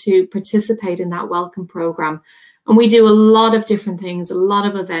important to participate in that welcome program. And we do a lot of different things, a lot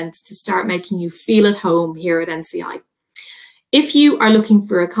of events to start making you feel at home here at NCI. If you are looking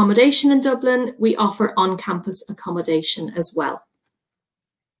for accommodation in Dublin, we offer on-campus accommodation as well.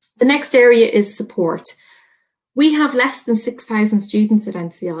 The next area is support. We have less than 6,000 students at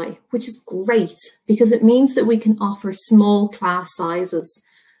NCI, which is great because it means that we can offer small class sizes.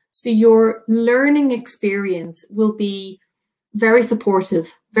 So your learning experience will be very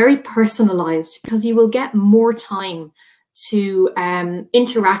supportive, very personalized, because you will get more time to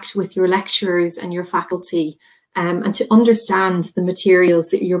interact with your lecturers and your faculty and to understand the materials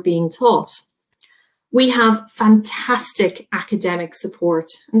that you're being taught. We have fantastic academic support,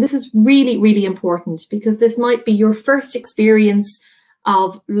 and this is really, really important because this might be your first experience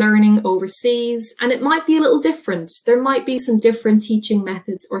of learning overseas, and it might be a little different. There might be some different teaching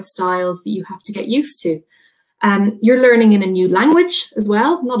methods or styles that you have to get used to. You're learning in a new language as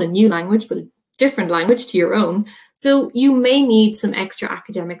well, not a new language, but a different language to your own. So you may need some extra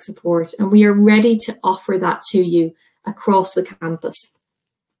academic support, and we are ready to offer that to you across the campus.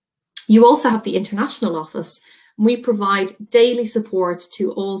 You also have the international office. We provide daily support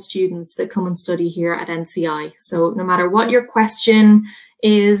to all students that come and study here at NCI. So no matter what your question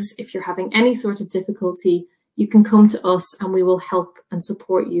is, if you're having any sort of difficulty, you can come to us and we will help and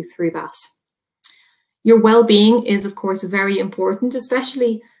support you through that. Your well-being is, of course, very important,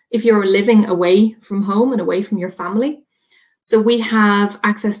 especially if you're living away from home and away from your family. So we have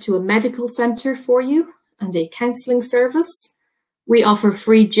access to a medical centre for you and a counselling service. We offer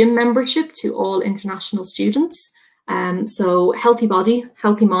free gym membership to all international students. So healthy body,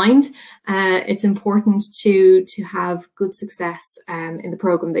 healthy mind. It's important to have good success in the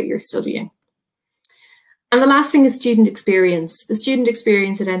program that you're studying. And the last thing is student experience. The student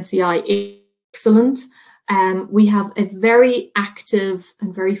experience at NCI is excellent. We have a very active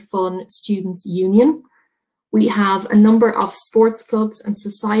and very fun students' union. We have a number of sports clubs and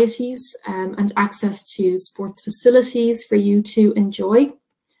societies and access to sports facilities for you to enjoy.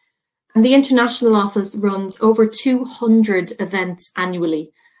 And the international office runs over 200 events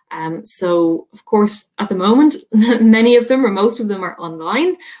annually. So, of course, at the moment, many of them or most of them are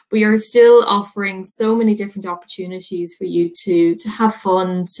online. We are still offering so many different opportunities for you to have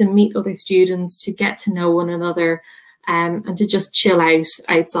fun, to meet other students, to get to know one another, and to just chill out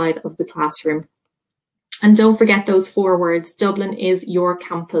outside of the classroom. And don't forget those 4 words. Dublin is your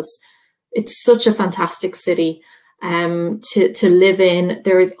campus. It's such a fantastic city to live in.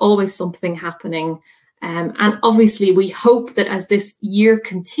 There is always something happening. And obviously, we hope that as this year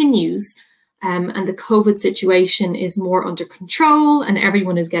continues and the COVID situation is more under control and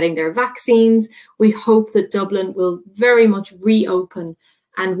everyone is getting their vaccines, we hope that Dublin will very much reopen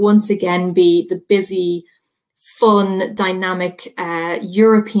and once again be the busy, fun, dynamic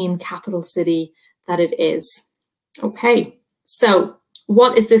European capital city that it is. Okay, so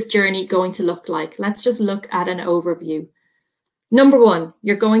what is this journey going to look like? Let's just look at an overview. Number 1,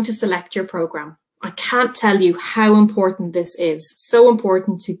 you're going to select your program. I can't tell you how important this is. So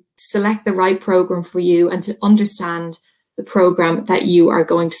important to select the right program for you and to understand the program that you are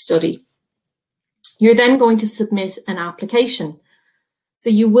going to study. You're then going to submit an application. So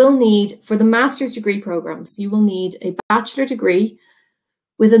you will need, for the master's degree programs, you will need a bachelor degree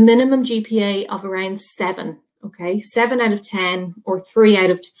with a minimum GPA of around 7, okay? 7 out of 10 or 3 out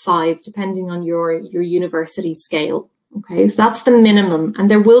of 5, depending on your university scale, okay? So that's the minimum.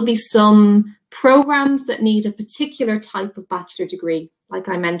 And there will be some programs that need a particular type of bachelor degree. Like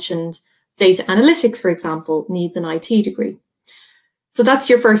I mentioned, data analytics, for example, needs an IT degree. So that's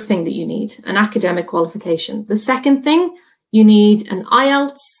your first thing that you need, an academic qualification. The second thing, you need an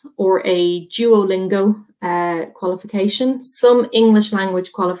IELTS or a Duolingo qualification, some English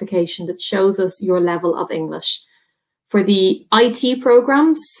language qualification that shows us your level of English. For the IT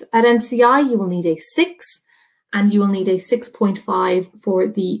programs at NCI, you will need a 6, and you will need a 6.5 for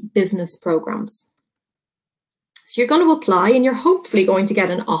the business programs. So you're going to apply and you're hopefully going to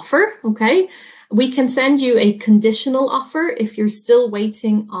get an offer, okay? We can send you a conditional offer if you're still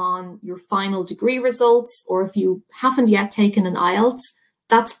waiting on your final degree results, or if you haven't yet taken an IELTS,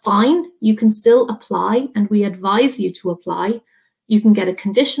 that's fine. You can still apply and we advise you to apply. You can get a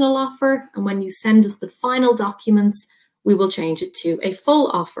conditional offer, and when you send us the final documents, we will change it to a full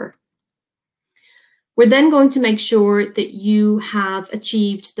offer. We're then going to make sure that you have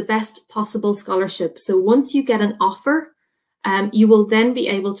achieved the best possible scholarship. So once you get an offer, you will then be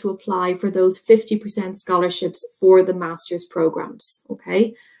able to apply for those 50% scholarships for the master's programs,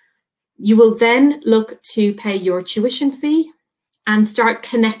 okay? You will then look to pay your tuition fee and start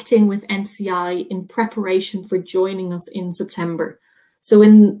connecting with NCI in preparation for joining us in September. So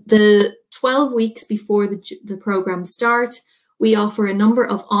in the 12 weeks before the programs start, we offer a number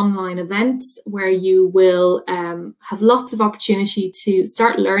of online events where you will have lots of opportunity to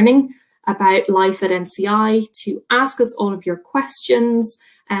start learning about life at NCI, to ask us all of your questions,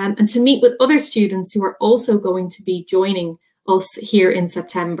 and to meet with other students who are also going to be joining us here in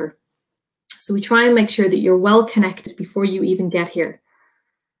September. So we try and make sure that you're well connected before you even get here.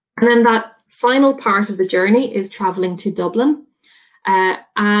 And then that final part of the journey is traveling to Dublin.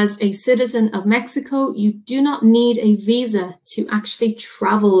 As a citizen of Mexico, you do not need a visa to actually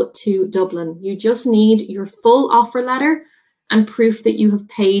travel to Dublin. You just need your full offer letter and proof that you have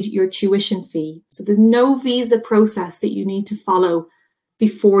paid your tuition fee. So there's no visa process that you need to follow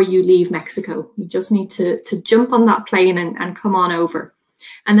before you leave Mexico. You just need to jump on that plane and come on over.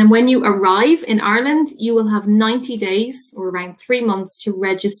 And then when you arrive in Ireland, you will have 90 days or around 3 months to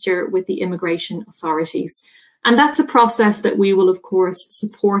register with the immigration authorities. And that's a process that we will, of course,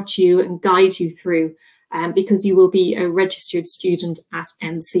 support you and guide you through because you will be a registered student at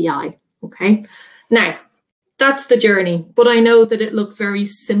NCI, okay? Now, that's the journey, but I know that it looks very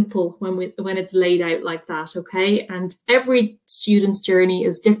simple when it's laid out like that, okay? And every student's journey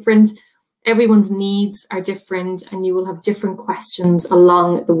is different. Everyone's needs are different, and you will have different questions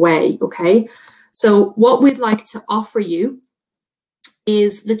along the way, okay? So what we'd like to offer you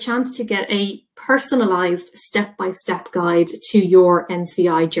is the chance to get a personalized step-by-step guide to your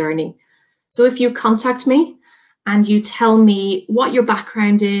NCI journey. So if you contact me and you tell me what your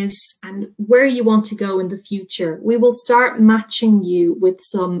background is and where you want to go in the future, we will start matching you with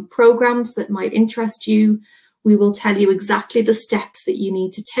some programs that might interest you. We will tell you exactly the steps that you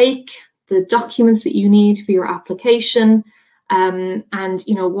need to take, the documents that you need for your application, and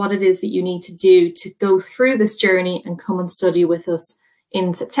you know what it is that you need to do to go through this journey and come and study with us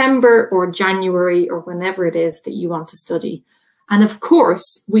in September or January or whenever it is that you want to study. And of course,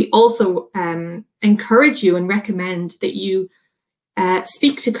 we also encourage you and recommend that you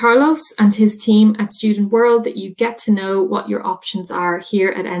speak to Carlos and his team at Student World, that you get to know what your options are here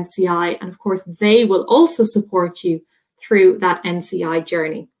at NCI. And of course, they will also support you through that NCI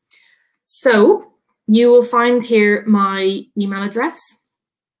journey. So you will find here my email address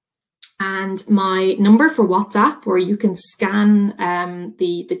and my number for WhatsApp, or you can scan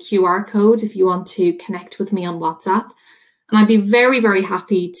the QR code if you want to connect with me on WhatsApp. And I'd be very, very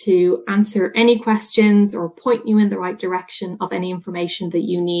happy to answer any questions or point you in the right direction of any information that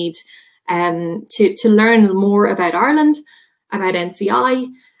you need to learn more about Ireland, about NCI,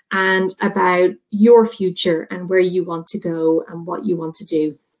 and about your future and where you want to go and what you want to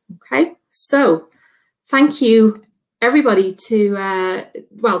do. Okay, so thank you everybody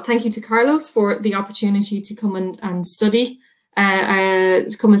thank you to Carlos for the opportunity to come and study,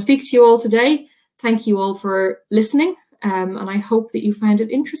 to come and speak to you all today. Thank you all for listening, and I hope that you found it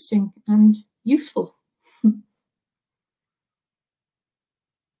interesting and useful.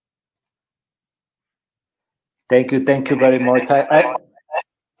 Thank you very much.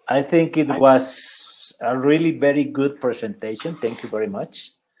 I think it was a really very good presentation. Thank you very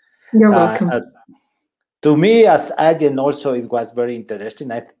much. You're welcome. To me, as agent, also it was very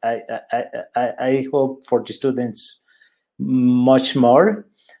interesting. I hope for the students much more.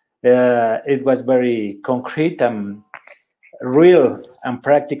 It was very concrete and real and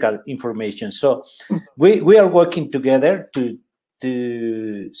practical information. So we are working together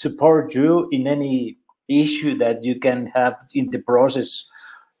to support you in any issue that you can have in the process,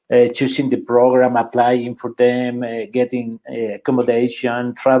 choosing the program, applying for them, getting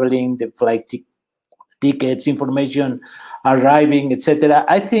accommodation, traveling, the flight tickets, information arriving, etc.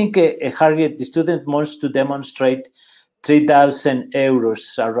 I think Harriet, the student, wants to demonstrate 3,000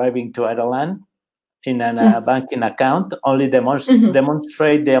 euros arriving to Ireland in a banking account. Only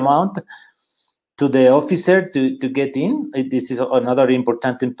demonstrate the amount to the officer to get in. This is another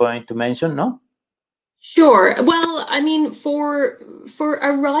important point to mention, no? Sure. Well, I mean, for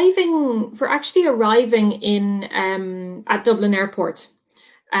actually arriving in at Dublin Airport,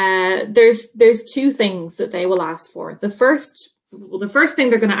 there's two things that they will ask for. The first thing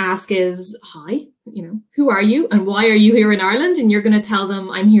they're going to ask is, hi, who are you and why are you here in Ireland? And you're going to tell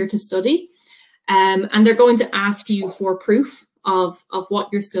them I'm here to study. And they're going to ask you for proof of what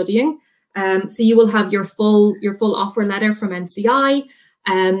you're studying. So you will have your full offer letter from NCI,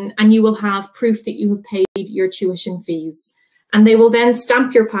 and you will have proof that you have paid your tuition fees. And they will then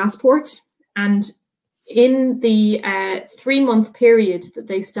stamp your passport, and in the 3-month period that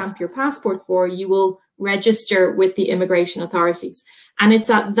they stamp your passport for, you will register with the immigration authorities. And it's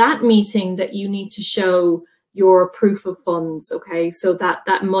at that meeting that you need to show your proof of funds, okay? So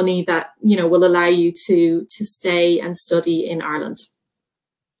that money that, will allow you to stay and study in Ireland.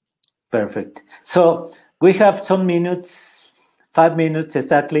 Perfect. So we have some minutes, 5 minutes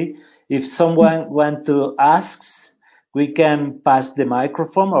exactly. If someone want to ask, we can pass the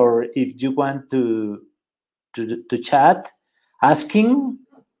microphone, or if you want to chat, asking,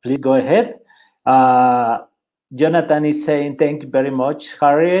 please go ahead. Jonathan is saying, thank you very much,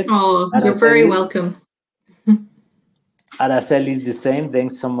 Harriet. Oh, you're very welcome. Araceli is the same.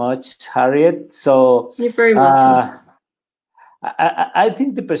 Thanks so much, Harriet. So you're very welcome. I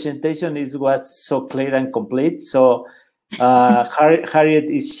think the presentation was so clear and complete. So Harriet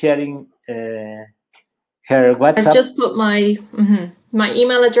is sharing her WhatsApp. I've just put my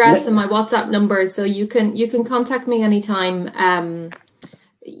email address and my WhatsApp number, so you can contact me anytime.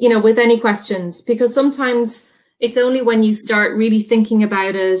 With any questions, because sometimes it's only when you start really thinking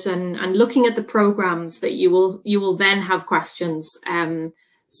about it and looking at the programs that you will then have questions.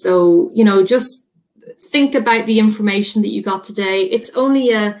 So just think about the information that you got today. It's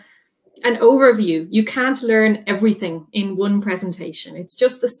only an overview. You can't learn everything in one presentation. It's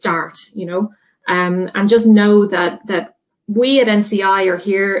just the start, and just know that we at NCI are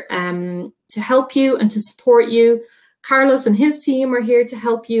here to help you and to support you. Carlos and his team are here to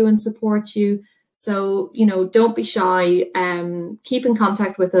help you and support you. So, don't be shy. Keep in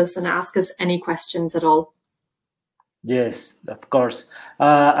contact with us and ask us any questions at all. Yes, of course.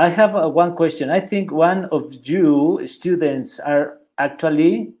 I have one question. I think one of you students are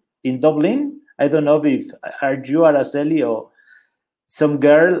actually in Dublin. I don't know if are you Araceli or some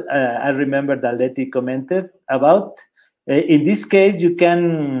girl. I remember that Letty commented about. In this case, you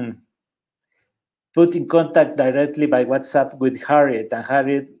can put in contact directly by WhatsApp with Harriet, and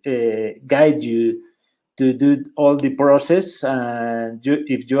Harriet guide you to do all the process.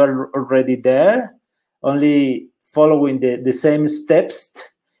 If you are already there, only following the same steps,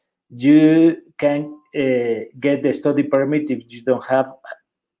 you can get the study permit if you don't have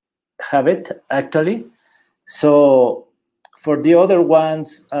it actually. So for the other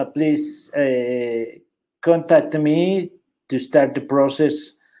ones, please contact me to start the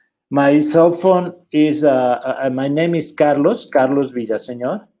process. My cell phone is, my name is Carlos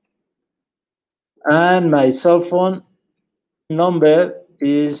Villaseñor. And my cell phone number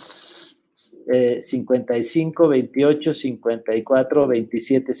is 55 28 54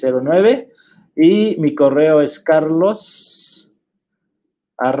 2709 y mi correo es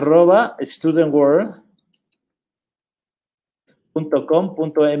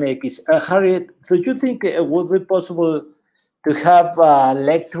carlos@studentworld.com.mx. Harriet, do you think it would be possible to have a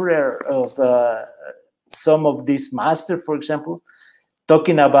lecturer of some of this master, for example,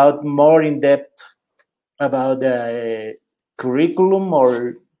 talking about more in depth about the curriculum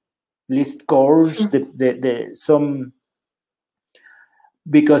or list course, some,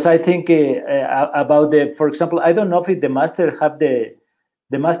 because I think about for example, I don't know if the master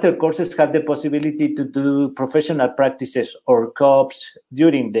courses have the possibility to do professional practices or co-ops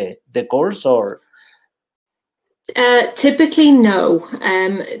during the course, or typically no.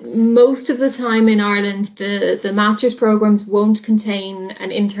 Most of the time in Ireland, the master's programs won't contain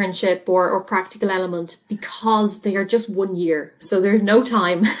an internship or practical element because they are just 1 year, so there's no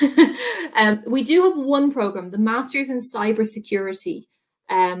time. We do have one program, the Masters in Cybersecurity,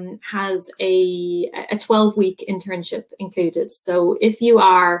 has a 12-week internship included. So if you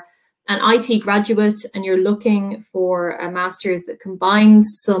are an IT graduate and you're looking for a master's that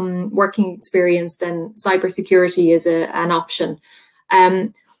combines some working experience, then cybersecurity is an option.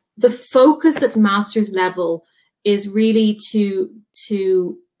 The focus at master's level is really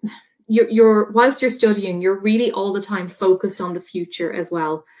whilst you're studying, you're really all the time focused on the future as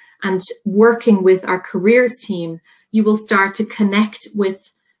well. And working with our careers team, you will start to connect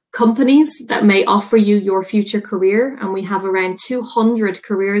with companies that may offer you your future career. And we have around 200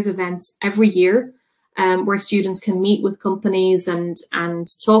 careers events every year where students can meet with companies and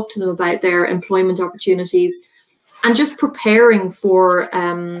talk to them about their employment opportunities and just preparing for,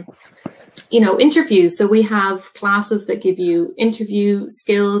 interviews. So we have classes that give you interview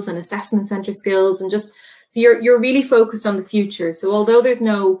skills and assessment center skills, and so you're really focused on the future. So although there's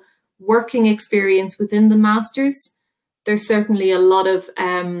no working experience within the masters, there's certainly a lot of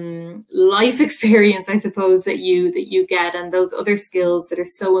life experience, I suppose, that you get, and those other skills that are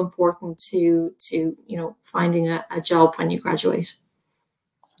so important to finding a job when you graduate.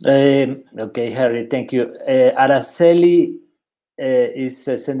 Okay, Harry, thank you. Araceli is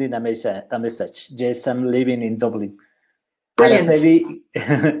sending a message. Yes, I'm living in Dublin. Araceli,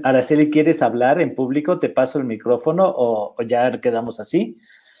 ¿quieres hablar en público? ¿Te paso el micrófono o ya quedamos así?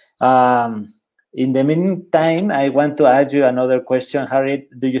 In the meantime, I want to ask you another question, Harriet.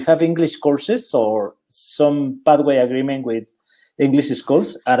 Do you have English courses or some pathway agreement with English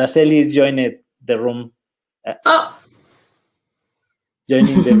schools? Araceli is joining the room.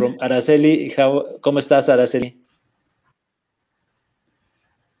 Joining the room. Araceli, ¿cómo estás, Araceli?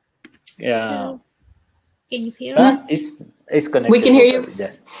 Yeah. Can you hear me? It's connected. We can hear you.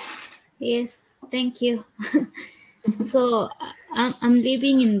 Yes. Yes, thank you. So I'm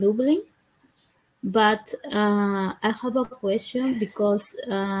living in Dublin, but I have a question because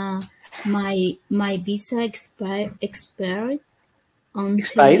my visa expired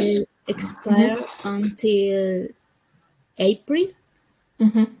until April.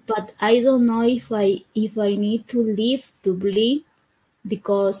 Mm-hmm. But I don't know if I need to leave Dublin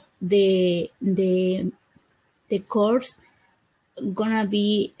because the course gonna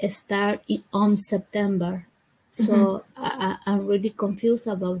be start on September. So I'm really confused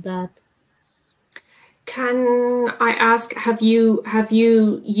about that. Can I ask, have you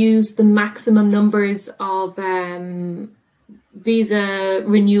used the maximum numbers of visa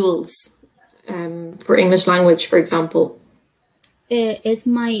renewals for English language, for example? It's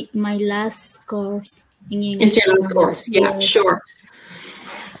my last course in English. It's your last course, yeah, yes. Sure.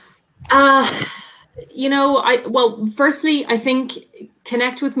 Firstly, I think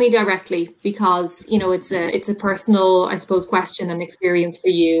connect with me directly because, it's a personal, I suppose, question and experience for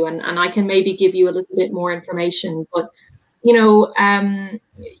you. And I can maybe give you a little bit more information. But,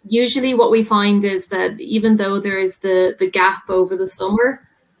 usually what we find is that even though there is the gap over the summer,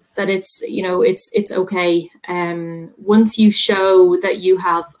 that it's okay. Once you show that you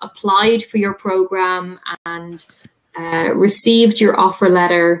have applied for your program and received your offer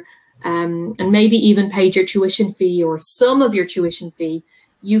letter, and maybe even paid your tuition fee or some of your tuition fee,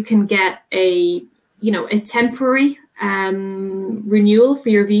 you can get a temporary renewal for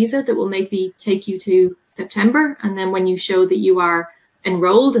your visa that will maybe take you to September. And then when you show that you are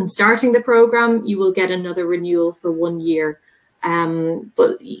enrolled and starting the program, you will get another renewal for 1 year.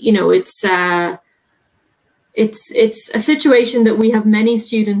 But it's a situation that we have many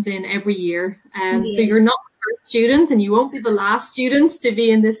students in every year. So you're not students and you won't be the last students to be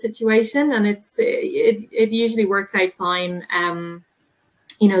in this situation, and it usually works out fine.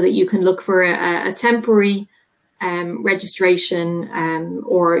 that you can look for a temporary registration,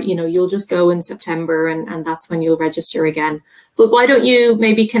 or you'll just go in September and that's when you'll register again. But why don't you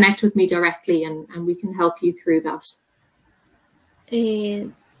maybe connect with me directly and we can help you through that?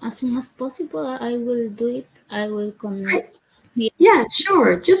 As soon as possible, I will do it. I will connect. Yes. Yeah,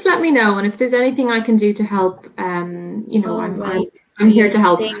 sure. Just let me know, and if there's anything I can do to help, I'm here to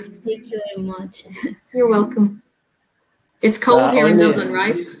help. Thank you very much. You're welcome. It's cold here in Dublin,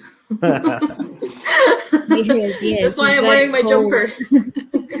 right? Yes. That's why I'm wearing my jumper.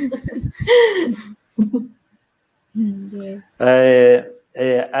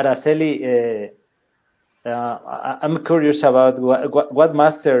 Araceli, I'm curious about what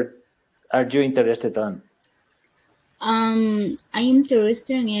master are you interested on? I'm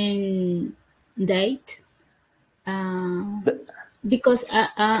interested in date, because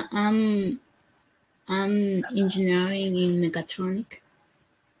I'm engineering in mechatronic.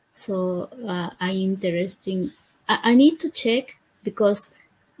 So I'm interested. I need to check because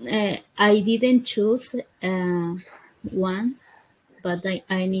I didn't choose once, but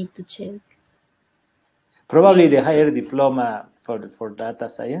I need to check. Probably the higher diploma for data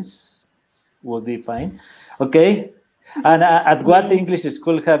science would be fine. Okay. And at what English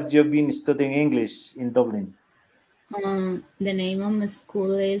school have you been studying English in Dublin? The name of my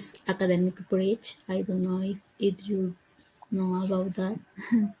school is Academic Bridge. I don't know if you know about that.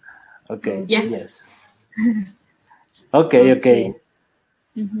 Okay. Yes. Okay.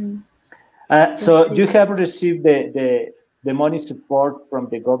 Mm-hmm. So you have received the money support from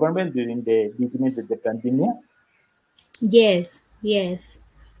the government during the beginning of the pandemic? Yes.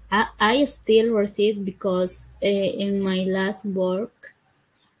 I still receive because in my last work,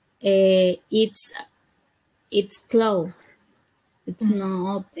 it's closed. It's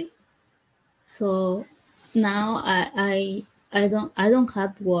not open. So now I don't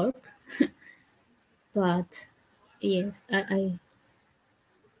have work, but yes, I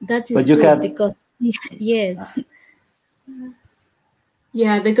that is good because yes.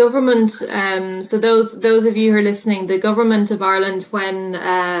 Yeah, the government, so those of you who are listening, the government of Ireland, when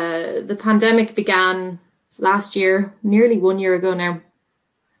the pandemic began last year, nearly 1 year ago now,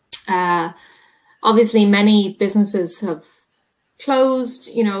 obviously many businesses have closed,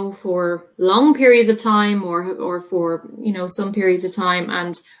 for long periods of time or for, some periods of time.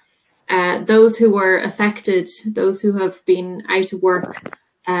 And those who were affected, those who have been out of work,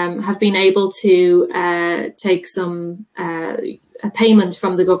 have been able to take some a payment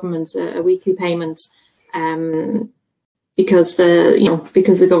from the government, a weekly payment, because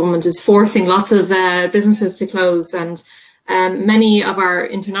the government is forcing lots of businesses to close. And many of our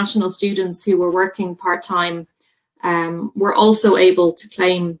international students who were working part-time were also able to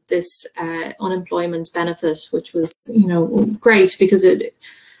claim this unemployment benefit, which was, great because it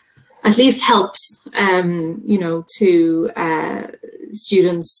at least helps, to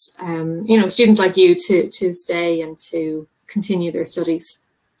students, students like you to stay and to continue their studies.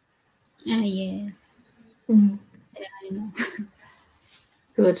 Yes. Mm-hmm. Yeah, I know.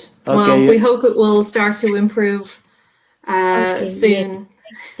 Good. Okay. Well, we hope it will start to improve soon. Yeah.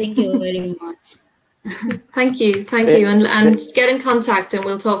 Thank you very much. Thank you. And get in contact and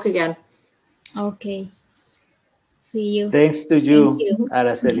we'll talk again. Okay. See you. Thanks to you,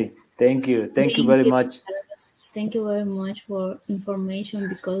 Araceli. Thank you very much. Thank you very much for information,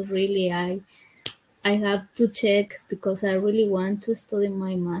 because really I have to check because I really want to study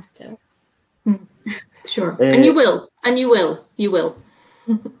my master. Sure. And you will. Thank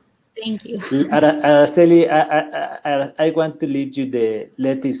you. Araceli, I want to leave you the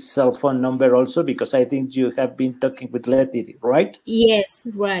Letty's cell phone number also, because I think you have been talking with Letty, right? Yes,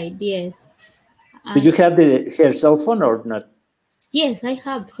 right. Yes. Do you have her cell phone or not? Yes, I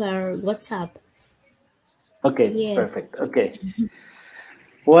have her WhatsApp. Okay, yes. Perfect. Okay.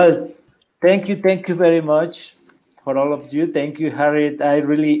 Well, thank you very much for all of you. Thank you, Harriet. I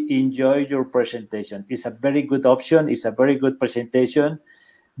really enjoyed your presentation. It's a very good option. It's a very good presentation.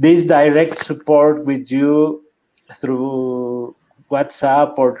 This direct support with you through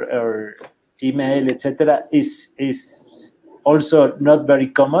WhatsApp or email, etc., is also not very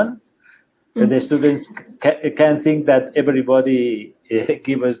common. The students can think that everybody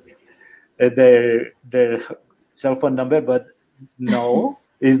give us their cell phone number, but no,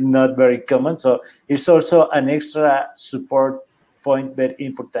 it's not very common. So it's also an extra support point, very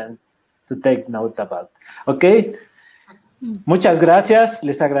important to take note about. Okay. Muchas gracias,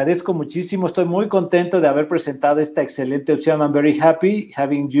 les agradezco muchísimo, estoy muy contento de haber presentado esta excelente opción. I'm very happy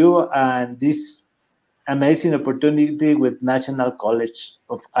having you and this amazing opportunity with National College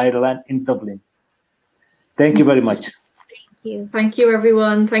of Ireland in Dublin. Thank you very much. you. Thank you,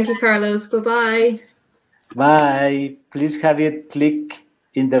 everyone. Thank you, Carlos. Bye-bye. Bye. Please, Harriet, click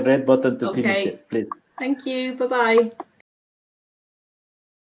in the red button to finish Okay. it, please. Thank you. Bye-bye.